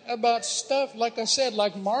upset about stuff, like I said,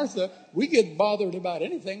 like Martha. We get bothered about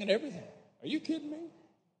anything and everything. Are you kidding me?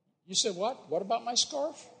 You said, what? What about my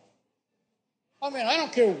scarf? I mean, I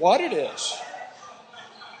don't care what it is.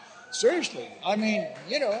 Seriously. I mean,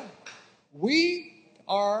 we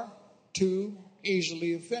are too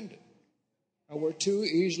easily offended. And we're too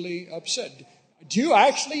easily upset. Do you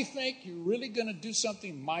actually think you're really going to do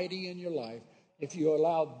something mighty in your life if you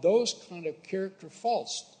allow those kind of character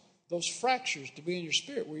faults, those fractures to be in your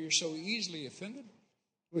spirit where you're so easily offended?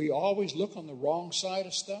 Where you always look on the wrong side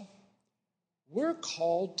of stuff? We're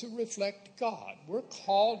called to reflect God. We're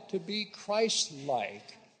called to be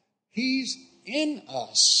Christ-like. He's in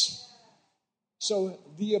us. So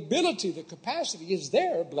the ability, the capacity is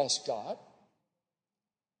there, bless God.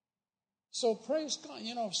 So praise God.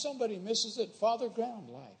 If somebody misses it, Father, ground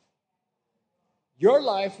life. Your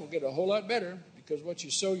life will get a whole lot better because what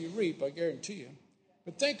you sow, you reap, I guarantee you.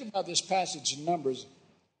 But think about this passage in Numbers.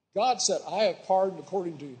 God said, I have pardoned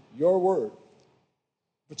according to your word.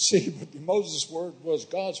 But Moses' word was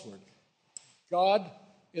God's word. God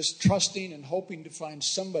is trusting and hoping to find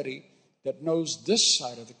somebody that knows this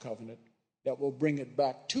side of the covenant that will bring it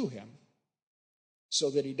back to him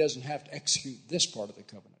so that he doesn't have to execute this part of the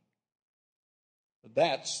covenant. But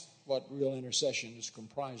that's what real intercession is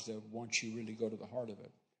comprised of once you really go to the heart of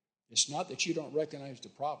it. It's not that you don't recognize the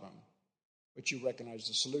problem, but you recognize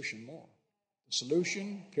the solution more. The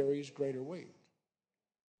solution carries greater weight.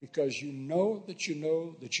 Because you know that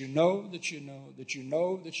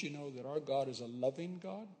our God is a loving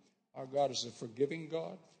God. Our God is a forgiving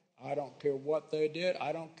God. I don't care what they did.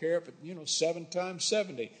 I don't care if it's, 7 times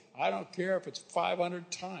 70. I don't care if it's 500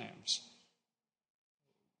 times.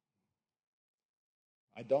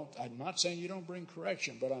 I'm not saying you don't bring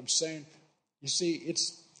correction, but I'm saying, you see,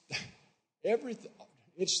 it's everything.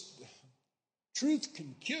 Truth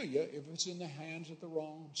can kill you if it's in the hands of the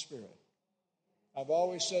wrong spirit. I've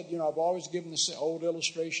always said, I've always given this old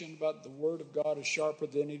illustration about the word of God is sharper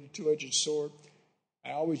than any two-edged sword.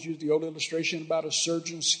 I always use the old illustration about a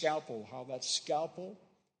surgeon's scalpel, how that scalpel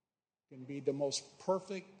can be the most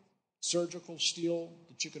perfect surgical steel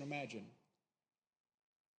that you can imagine.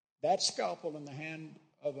 That scalpel in the hand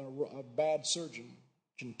of a bad surgeon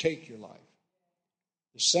can take your life.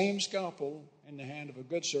 The same scalpel in the hand of a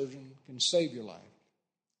good surgeon can save your life.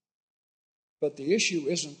 But the issue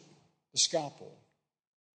isn't the scalpel.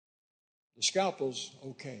 The scalpel's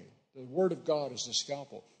okay. The word of God is the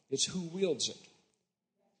scalpel. It's who wields it.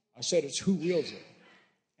 I said it's who wields it.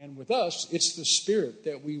 And with us, it's the spirit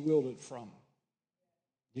that we wield it from.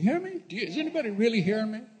 You hear me? Is anybody really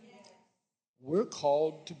hearing me? We're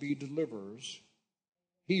called to be deliverers,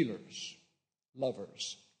 healers,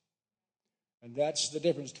 lovers. And that's the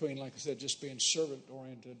difference between, like I said, just being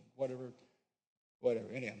servant-oriented, whatever.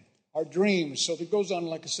 Anyhow, our dreams. So it goes on,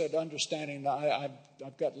 like I said, understanding.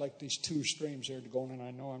 I've got like these 2 streams here to go on, and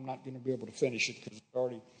I know I'm not going to be able to finish it because it's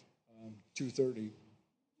already 2:30.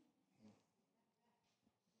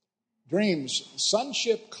 Dreams.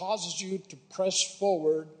 Sonship causes you to press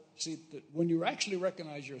forward. See, when you actually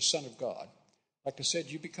recognize you're a son of God, like I said,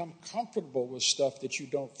 you become comfortable with stuff that you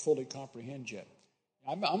don't fully comprehend yet.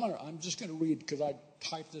 I'm just going to read, because I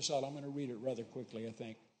typed this out. I'm going to read it rather quickly, I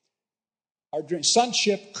think. Our dream,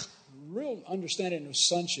 sonship, real understanding of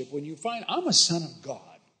sonship. When you find, I'm a son of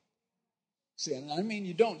God. See, and I mean,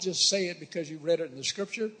 you don't just say it because you read it in the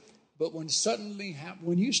scripture, but when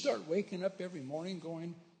when you start waking up every morning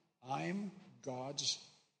going, I'm God's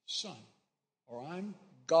son, or I'm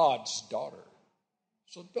God's daughter.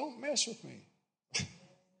 So don't mess with me.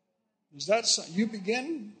 Is that you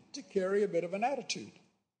begin to carry a bit of an attitude?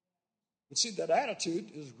 But see, that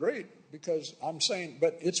attitude is great because I'm saying,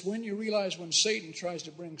 but it's when you realize when Satan tries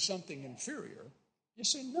to bring something inferior, you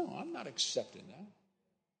say, no, I'm not accepting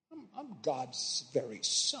that. I'm God's very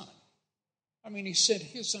son. I mean, he said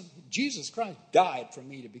his son, Jesus Christ died for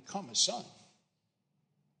me to become a son.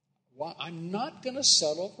 Well, I'm not going to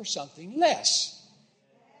settle for something less.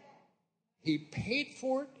 He paid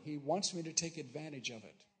for it. He wants me to take advantage of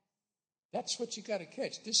it. That's what you got to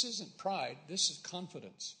catch. This isn't pride. This is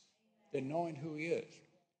confidence in knowing who he is.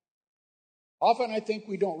 Often I think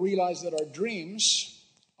we don't realize that our dreams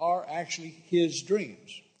are actually his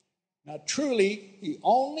dreams. Now, truly, he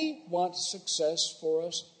only wants success for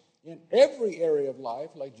us in every area of life,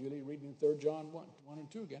 like Julie reading 3 John 1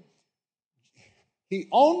 and 2 again. He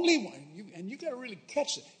only, and you got to really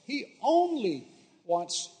catch it, he only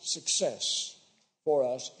wants success for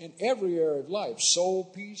us in every area of life. Soul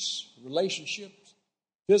peace, relationships,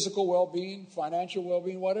 physical well-being, financial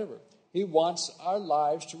well-being, whatever. He wants our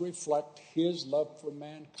lives to reflect his love for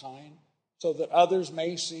mankind so that others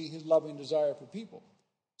may see his loving desire for people.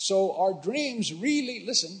 So our dreams really,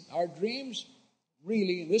 listen, our dreams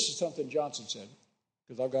really, and this is something Johnson said,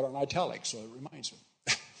 because I've got it in italics, so it reminds me.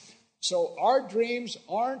 So our dreams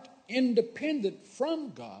aren't independent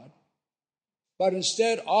from God, but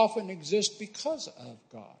instead often exist because of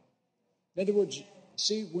God. In other words,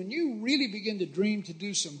 see, when you really begin to dream to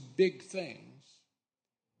do some big things,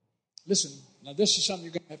 listen, now this is something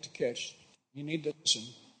you're going to have to catch. You need to listen.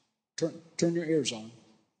 Turn your ears on.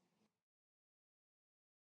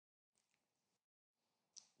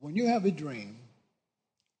 When you have a dream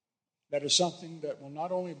that is something that will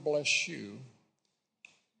not only bless you,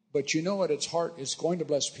 but you know at its heart it's going to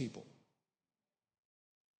bless people.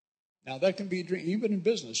 Now that can be a dream, even in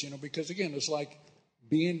business, because again, it's like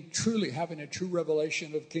having a true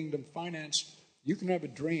revelation of kingdom finance. You can have a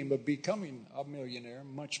dream of becoming a millionaire,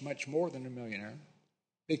 much, much more than a millionaire,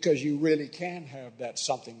 because you really can have that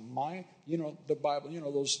something. The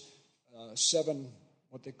Bible, those 7,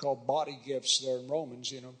 what they call body gifts there in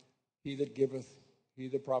Romans, he that giveth, he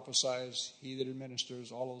that prophesies, he that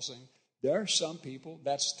administers, all those things. There are some people,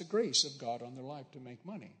 that's the grace of God on their life to make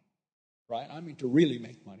money, right? I mean, to really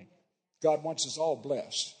make money. God wants us all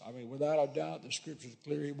blessed. I mean, without a doubt, the scripture is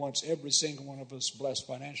clear. He wants every single one of us blessed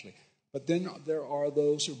financially. But then there are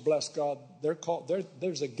those who bless God.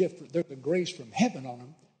 There's a gift, there's a grace from heaven on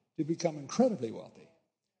them to become incredibly wealthy.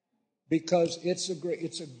 Because it's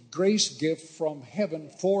a grace gift from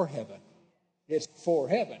heaven for heaven. It's for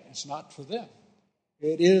heaven. It's not for them.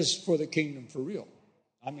 It is for the kingdom for real.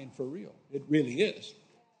 I mean, for real. It really is.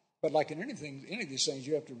 But like in anything, any of these things,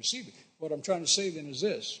 you have to receive it. What I'm trying to say then is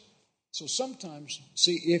this. So sometimes,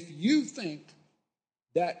 see, if you think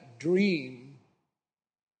that dream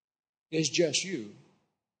is just you,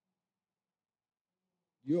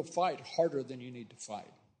 you'll fight harder than you need to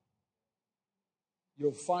fight.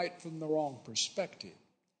 You'll fight from the wrong perspective.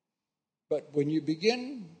 But when you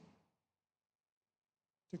begin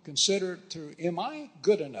to consider am I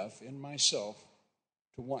good enough in myself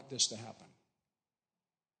to want this to happen?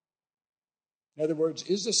 In other words,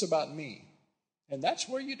 is this about me? And that's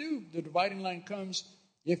where the dividing line comes.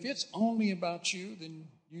 If it's only about you, then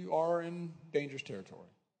you are in dangerous territory.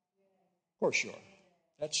 Of course you are.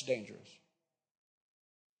 That's dangerous.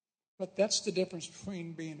 But that's the difference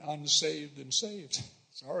between being unsaved and saved.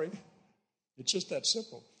 Sorry. It's just that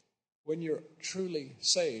simple. When you're truly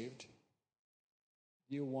saved,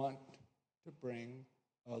 you want to bring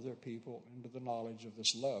other people into the knowledge of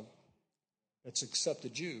this love that's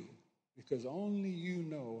accepted you, because only you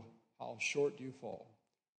know how short you fall.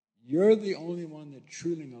 You're the only one that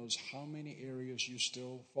truly knows how many areas you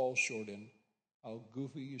still fall short in, how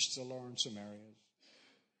goofy you still are in some areas.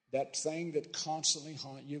 That thing that constantly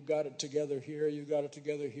haunts, you've got it together here, you've got it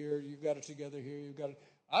together here, you've got it together here,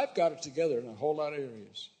 I've got it together in a whole lot of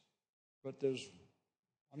areas. But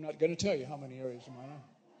I'm not going to tell you how many areas am I in.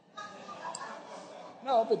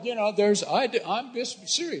 No, but I'm just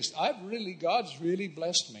serious. God's really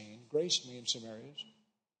blessed me and graced me in some areas.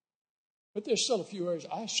 But there's still a few areas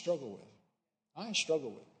I struggle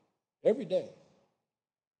with every day.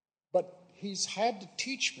 But he's had to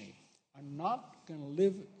teach me. I'm not going to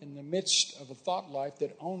live in the midst of a thought life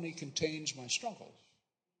that only contains my struggles,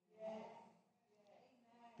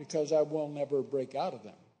 because I will never break out of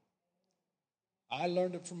them. I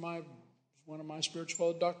learned it from one of my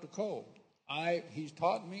spiritual fathers, Dr. Cole. He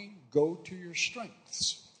taught me, go to your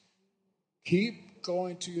strengths. Keep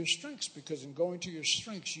going to your strengths, because in going to your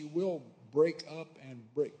strengths, you will break up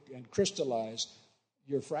and crystallize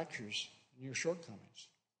your fractures and your shortcomings.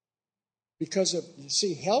 Because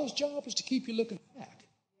hell's job is to keep you looking back.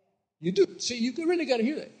 You do. See, you really got to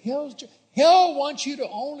hear that. Hell wants you to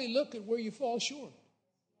only look at where you fall short.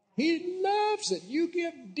 He loves it. You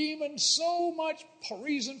give demons so much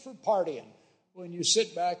reason for partying when you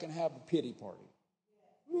sit back and have a pity party.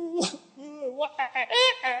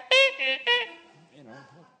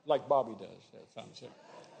 Like Bobby does.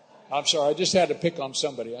 I'm sorry, I just had to pick on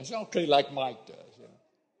somebody. I said, okay, like Mike does.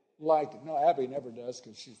 No, Abby never does,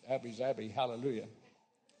 because Abby's Abby. Hallelujah.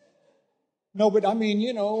 No, but I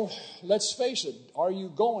mean, let's face it. Are you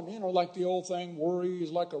going, like the old thing, worry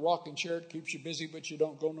is like a rocking chair. It keeps you busy, but you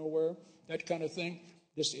don't go nowhere. That kind of thing.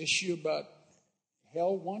 This issue about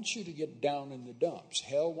hell wants you to get down in the dumps.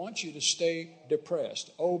 Hell wants you to stay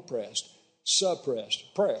depressed, oppressed,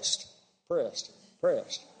 suppressed, pressed.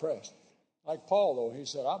 Like Paul, though, he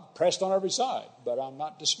said, I'm pressed on every side, but I'm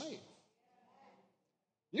not dismayed.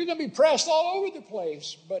 You're going to be pressed all over the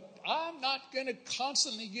place, but I'm not going to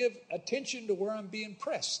constantly give attention to where I'm being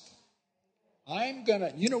pressed. I'm going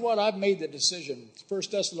to, I've made the decision. 1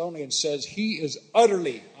 Thessalonians says he is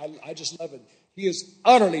utterly, I just love it, he is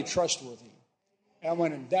utterly trustworthy. And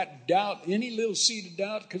when that doubt, any little seed of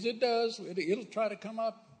doubt, because it does, it'll try to come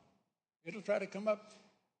up.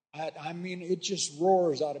 I mean, it just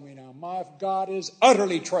roars out of me now. My God is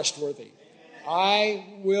utterly trustworthy. I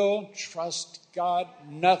will trust God.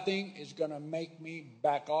 Nothing is going to make me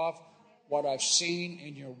back off what I've seen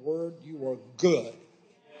in your word. You are good,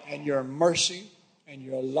 and your mercy and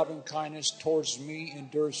your loving kindness towards me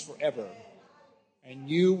endures forever. And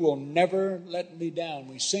you will never let me down.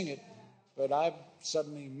 We sing it, but I've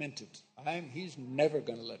suddenly meant it. He's never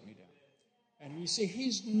going to let me down. And you see,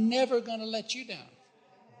 he's never going to let you down.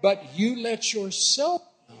 But you let yourself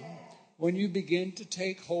down when you begin to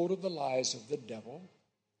take hold of the lies of the devil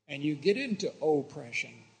and you get into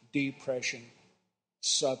oppression, depression,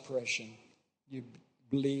 suppression. You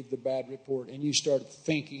believe the bad report and you start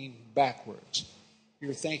thinking backwards.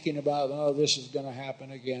 You're thinking about, this is going to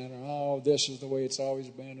happen again, or this is the way it's always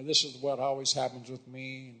been, or this is what always happens with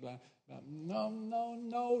me. Blah, blah.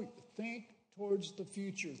 No. Think towards the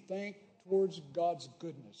future. Think towards God's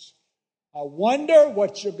goodness. I wonder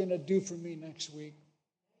what you're going to do for me next week.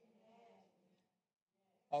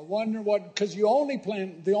 I wonder because the only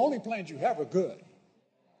plans you have are good.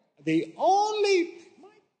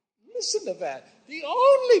 Listen to that. The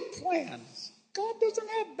only plans, God doesn't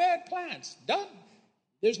have bad plans.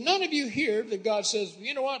 There's none of you here that God says,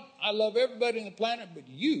 you know what, I love everybody on the planet, but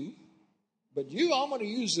you, I'm going to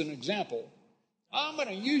use an example. I'm going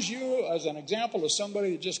to use you as an example of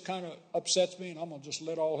somebody that just kind of upsets me, and I'm going to just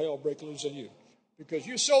let all hell break loose on you. Because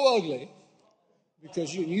you're so ugly,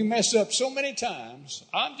 because you mess up so many times,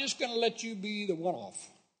 I'm just going to let you be the one-off.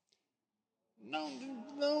 No,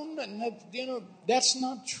 that's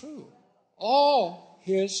not true. All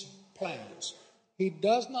his plans. He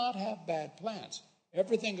does not have bad plans.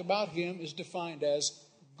 Everything about him is defined as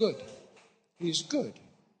good. He's good.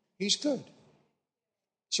 He's good.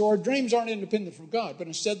 So our dreams aren't independent from God, but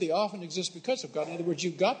instead they often exist because of God. In other words,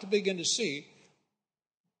 you've got to begin to see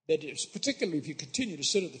that, particularly if you continue to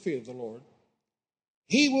sit at the feet of the Lord,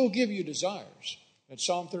 he will give you desires. That's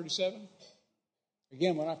Psalm 37.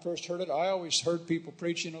 Again, when I first heard it, I always heard people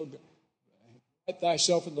preach, delight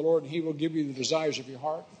thyself in the Lord, and he will give you the desires of your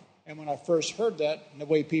heart. And when I first heard that, and the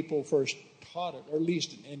way people first taught it, or at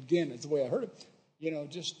least, and again, it's the way I heard it,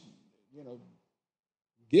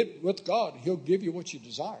 get with God. He'll give you what you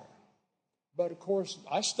desire. But, of course,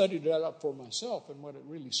 I studied that up for myself, and what it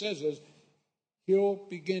really says is he'll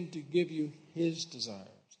begin to give you his desires.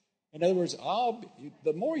 In other words,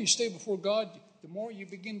 the more you stay before God, the more you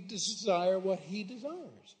begin to desire what he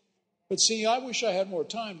desires. But see, I wish I had more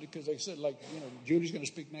time because like I said, Julie's going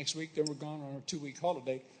to speak next week, then we're gone on a 2-week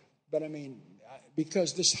holiday. But I mean,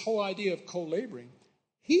 because this whole idea of co-laboring,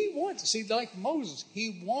 he like Moses,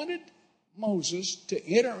 he wanted Moses to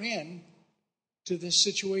enter in to this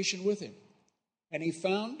situation with him. And he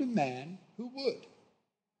found a man who would.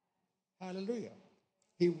 Hallelujah.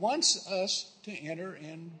 He wants us to enter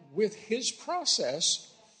in with his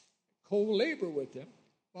process, co-labor with him,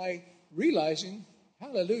 by realizing,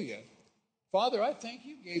 hallelujah, Father, I think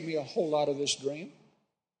you gave me a whole lot of this dream.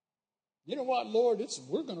 You know what, Lord,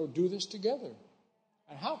 we're going to do this together.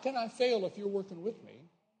 And how can I fail if you're working with me?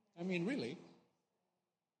 I mean, really.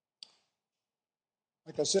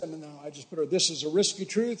 Like I said, I just put this is a risky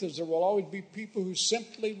truth, is there will always be people who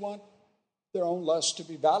simply want their own lust to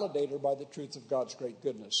be validated by the truth of God's great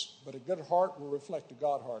goodness. But a good heart will reflect a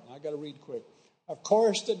God heart. And I got to read quick. Of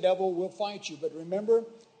course, the devil will fight you. But remember,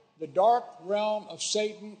 the dark realm of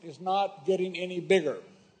Satan is not getting any bigger.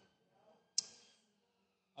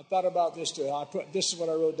 I thought about this too. This is what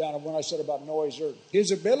I wrote down when I said about Noah's Ark.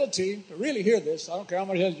 His ability to really hear this, I don't care how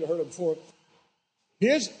many times you heard it before.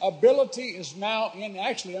 His ability is now in,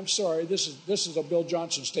 actually, I'm sorry, this is a Bill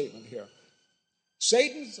Johnson statement here.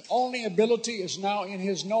 Satan's only ability is now in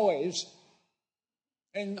his noise,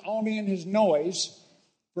 and only in his noise,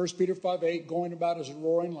 1 Peter 5:8, going about as a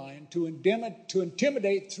roaring lion, to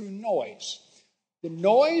intimidate through noise. The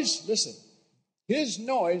noise, listen, his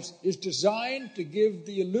noise is designed to give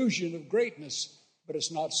the illusion of greatness, but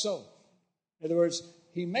it's not so. In other words,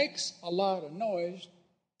 he makes a lot of noise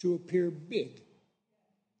to appear big,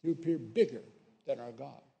 to appear bigger than our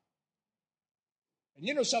God. And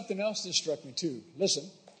you know something else that struck me too? Listen.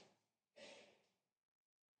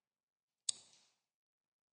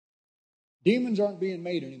 Demons aren't being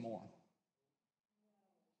made anymore.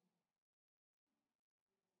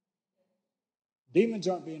 Demons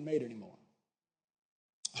aren't being made anymore.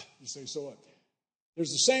 You say, so what?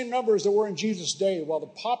 There's the same numbers that were in Jesus' day, while the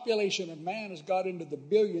population of man has got into the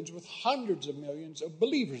billions with hundreds of millions of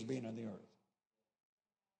believers being on the earth.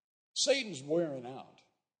 Satan's wearing out.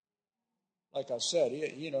 Like I said,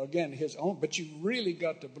 again, his own, but you really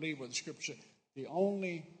got to believe what the Scripture says. The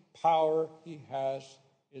only power he has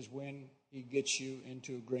is when he gets you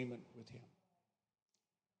into agreement with him.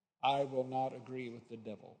 I will not agree with the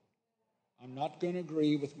devil. I'm not going to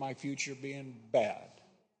agree with my future being bad.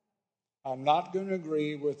 I'm not going to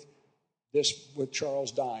agree with this, with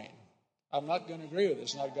Charles dying. I'm not going to agree with it.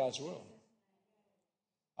 It's not God's will.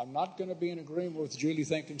 I'm not going to be in agreement with Julie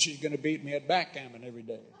thinking she's going to beat me at backgammon every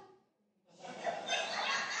day.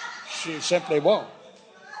 She simply won't.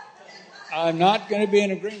 I'm not going to be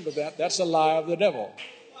in agreement with that. That's a lie of the devil.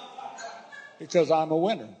 Because I'm a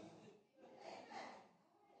winner.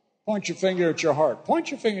 Point your finger at your heart.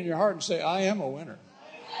 Point your finger in your heart and say, I am a winner.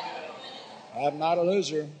 I'm not a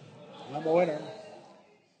loser. I'm a winner.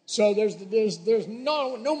 So there's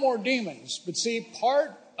no more demons. But see,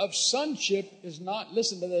 part of sonship is not,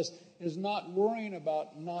 listen to this, is not worrying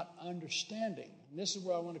about not understanding. And this is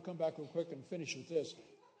where I want to come back real quick and finish with this.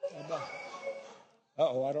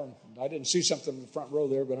 I didn't see something in the front row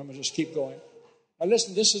there, but I'm going to just keep going. Now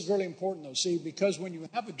listen, this is really important though. See, because when you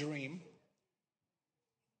have a dream,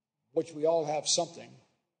 which we all have something,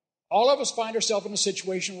 all of us find ourselves in a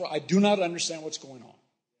situation where I do not understand what's going on.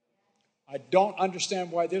 I don't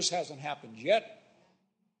understand why this hasn't happened yet.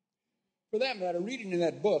 For that matter, reading in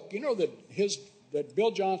that book, you know that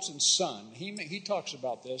Bill Johnson's son, he talks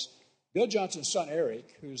about this. Bill Johnson's son,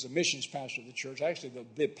 Eric, who's a missions pastor of the church, actually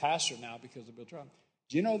the pastor now because of Bill Johnson.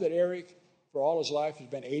 Do you know that Eric, for all his life, has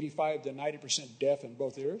been 85 to 90% deaf in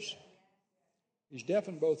both ears? He's deaf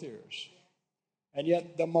in both ears. And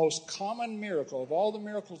yet the most common miracle of all the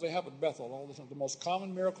miracles they have at Bethel, the most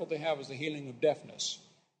common miracle they have is the healing of deafness.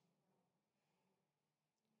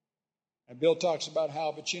 And Bill talks about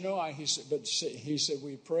how, he said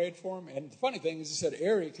we prayed for him. And the funny thing is, he said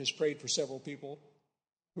Eric has prayed for several people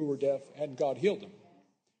who were deaf, and God healed them.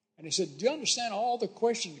 And he said, do you understand all the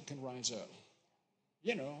questions that can rise up?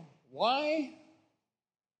 Why?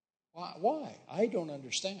 Why? I don't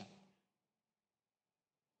understand.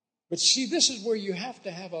 But see, this is where you have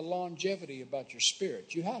to have a longevity about your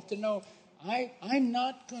spirit. You have to know, I'm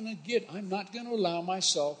not going to allow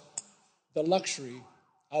myself the luxury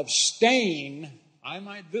of staying. I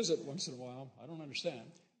might visit once in a while. I don't understand.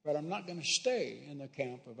 But I'm not going to stay in the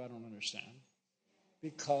camp of I don't understand.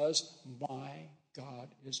 Because my God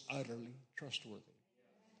is utterly trustworthy.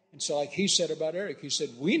 And so like he said about Eric, he said,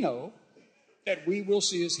 we know that we will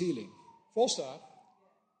see his healing. Full stop.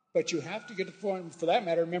 But you have to get to the point, for that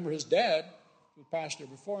matter, remember his dad, the pastor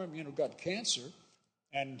before him, got cancer.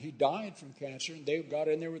 And he died from cancer. And they got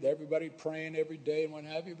in there with everybody praying every day and what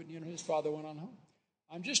have you. But, his father went on home.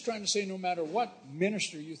 I'm just trying to say no matter what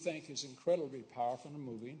minister you think is incredibly powerful and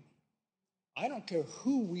moving, I don't care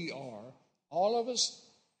who we are, all of us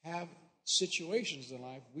have situations in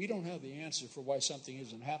life. We don't have the answer for why something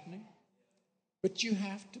isn't happening. But you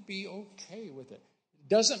have to be okay with it. It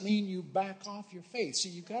doesn't mean you back off your faith. See,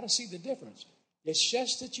 you've got to see the difference. It's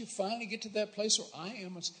just that you finally get to that place where I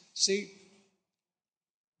am. See,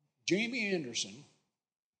 Jamie Anderson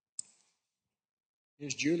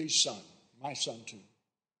is Julie's son, my son too,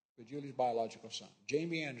 but Julie's biological son.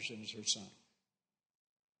 Jamie Anderson is her son.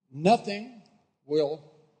 Nothing will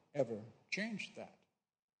ever change that.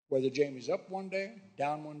 Whether Jamie's up one day,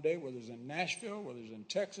 down one day, whether he's in Nashville, whether he's in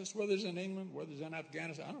Texas, whether he's in England, whether he's in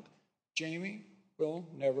Afghanistan, I don't care. Jamie will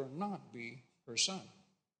never not be her son,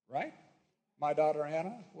 right? My daughter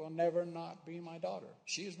Anna will never not be my daughter.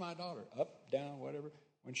 She is my daughter, up, down, whatever.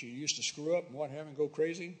 When she used to screw up and what have and go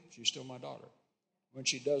crazy, she's still my daughter. When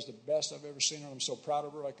she does the best I've ever seen her, I'm so proud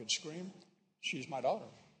of her I could scream, she's my daughter.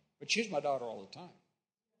 But she's my daughter all the time.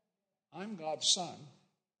 I'm God's son,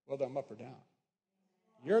 whether I'm up or down.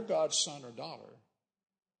 You're God's son or daughter,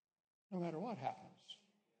 no matter what happens.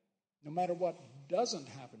 No matter what doesn't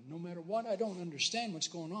happen. No matter what I don't understand what's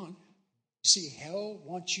going on. See, hell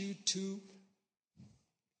wants you to,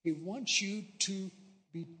 he wants you to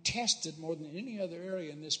be tested more than any other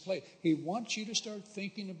area in this place. He wants you to start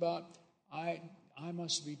thinking about, I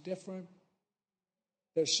must be different.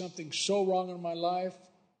 There's something so wrong in my life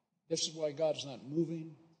This is why God's not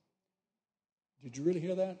moving. Did you really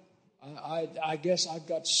hear that? I guess I've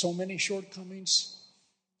got so many shortcomings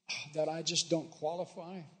that I just don't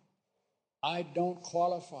qualify. I don't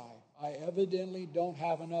qualify. I evidently don't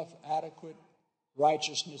have enough adequate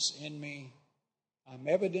righteousness in me. I'm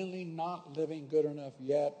evidently not living good enough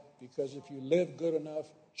yet, because if you live good enough,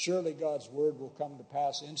 surely God's word will come to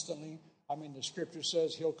pass instantly. I mean, the scripture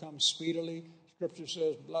says he'll come speedily. Scripture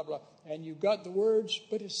says blah, blah. And you've got the words,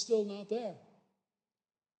 but it's still not there.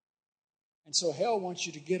 And so hell wants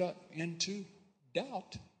you to get up into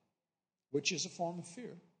doubt, which is a form of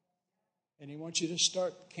fear. And he wants you to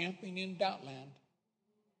start camping in doubt land.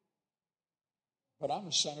 But I'm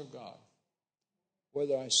a son of God.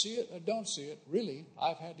 Whether I see it or don't see it, really,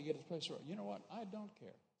 I've had to get to the place where, you know what, I don't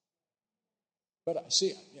care. But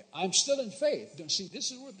see, I'm still in faith. See, this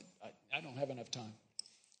is where I don't have enough time.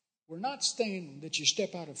 We're not saying that you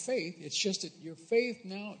step out of faith. It's just that your faith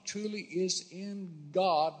now truly is in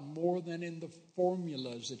God more than in the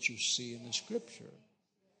formulas that you see in the scripture.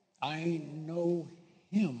 I know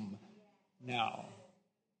him now.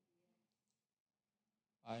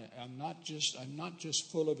 I'm not just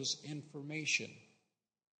full of his information.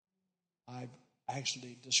 I've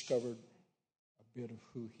actually discovered a bit of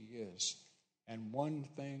who he is. And one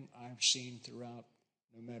thing I've seen throughout,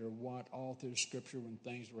 no matter what, all through Scripture, when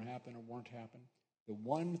things were happening or weren't happening, the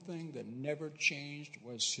one thing that never changed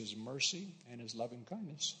was his mercy and his loving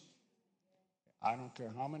kindness. I don't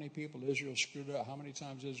care how many people Israel screwed up, how many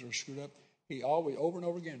times Israel screwed up. He always, over and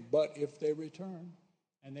over again, but if they return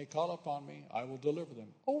and they call upon me, I will deliver them.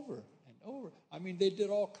 Over and over. I mean, they did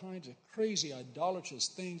all kinds of crazy, idolatrous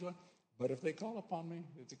things. But if they call upon me,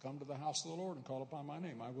 if they come to the house of the Lord and call upon my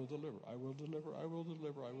name, I will deliver. I will deliver. I will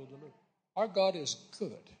deliver. I will deliver. Our God is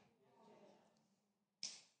good.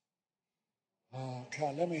 Oh,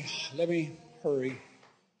 God, let me hurry.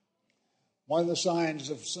 One of the signs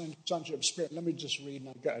of sonship spirit. Let me just read.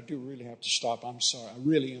 I do really have to stop. I'm sorry. I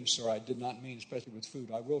really am sorry. I did not mean, especially with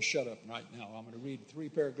food. I will shut up right now. I'm going to read 3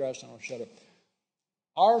 paragraphs and I'll shut up.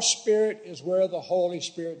 Our spirit is where the Holy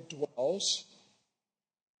Spirit dwells.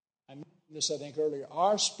 I mentioned this, I think, earlier.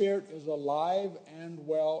 Our spirit is alive and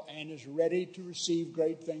well and is ready to receive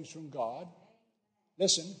great things from God.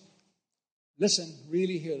 Listen,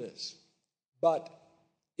 really hear this. But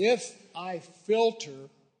if I filter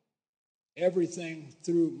everything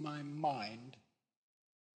through my mind,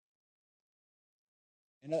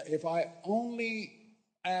 and if I only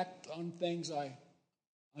act on things I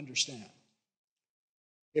understand,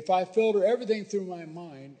 if I filter everything through my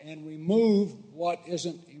mind and remove what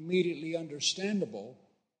isn't immediately understandable,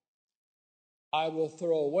 I will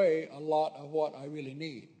throw away a lot of what I really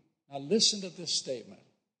need. Now listen to this statement.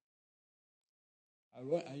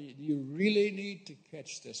 You really need to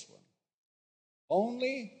catch this one.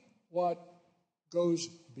 Only what goes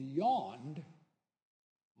beyond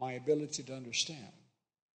my ability to understand.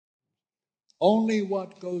 Only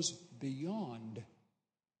what goes beyond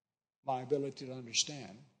my ability to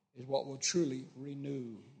understand is what will truly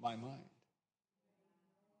renew my mind.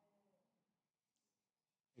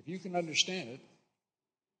 If you can understand it,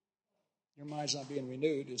 your mind's not being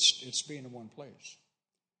renewed, it's being in one place.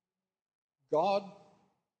 God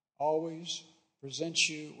always presents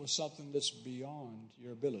you with something that's beyond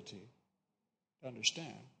your ability to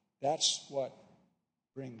understand. That's what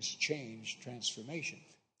brings change, transformation.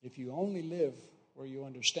 If you only live where you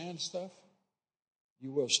understand stuff,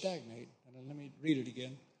 you will stagnate. And let me read it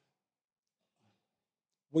again.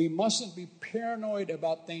 We mustn't be paranoid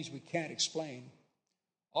about things we can't explain.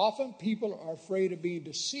 Often people are afraid of being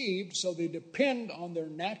deceived, so they depend on their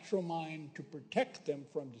natural mind to protect them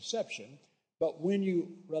from deception. But when you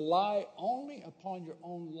rely only upon your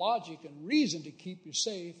own logic and reason to keep you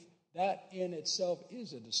safe, that in itself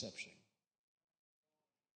is a deception.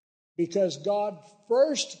 Because God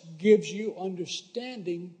first gives you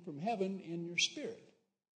understanding from heaven in your spirit.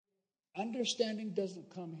 Understanding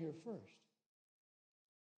doesn't come here first.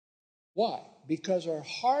 Why? Because our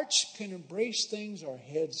hearts can embrace things our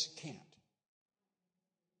heads can't.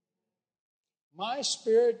 My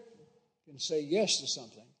spirit can say yes to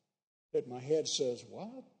something that my head says,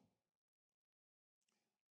 what?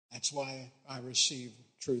 That's why I receive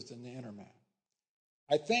truth in the inner man.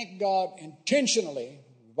 I think God intentionally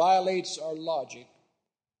violates our logic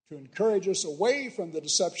to encourage us away from the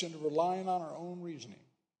deception of relying on our own reasoning.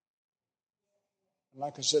 And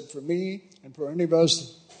like I said, for me and for any of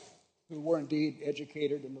us who were indeed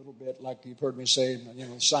educated a little bit, like you've heard me say,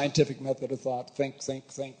 scientific method of thought, think,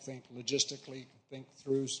 logistically, think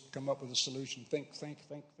through, come up with a solution, think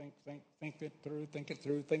it through,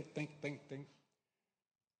 think.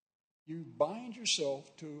 You bind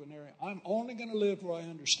yourself to an area. I'm only going to live where I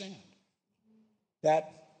understand.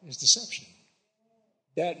 That is deception.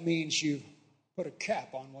 That means you've put a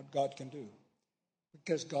cap on what God can do,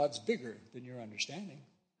 because God's bigger than your understanding.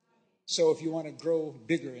 So if you want to grow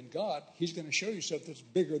bigger in God, he's going to show you stuff that's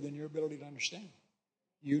bigger than your ability to understand.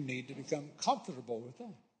 You need to become comfortable with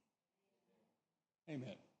that.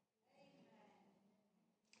 Amen.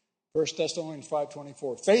 1 Thessalonians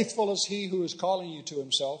 5:24. Faithful is he who is calling you to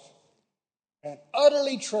himself, and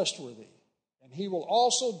utterly trustworthy, and he will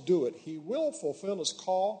also do it. He will fulfill his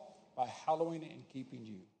call by hallowing and keeping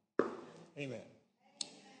you. Amen.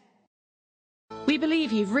 We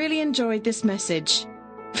believe you've really enjoyed this message.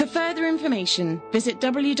 For further information, visit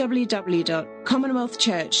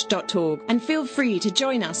www.commonwealthchurch.org and feel free to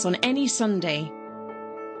join us on any Sunday.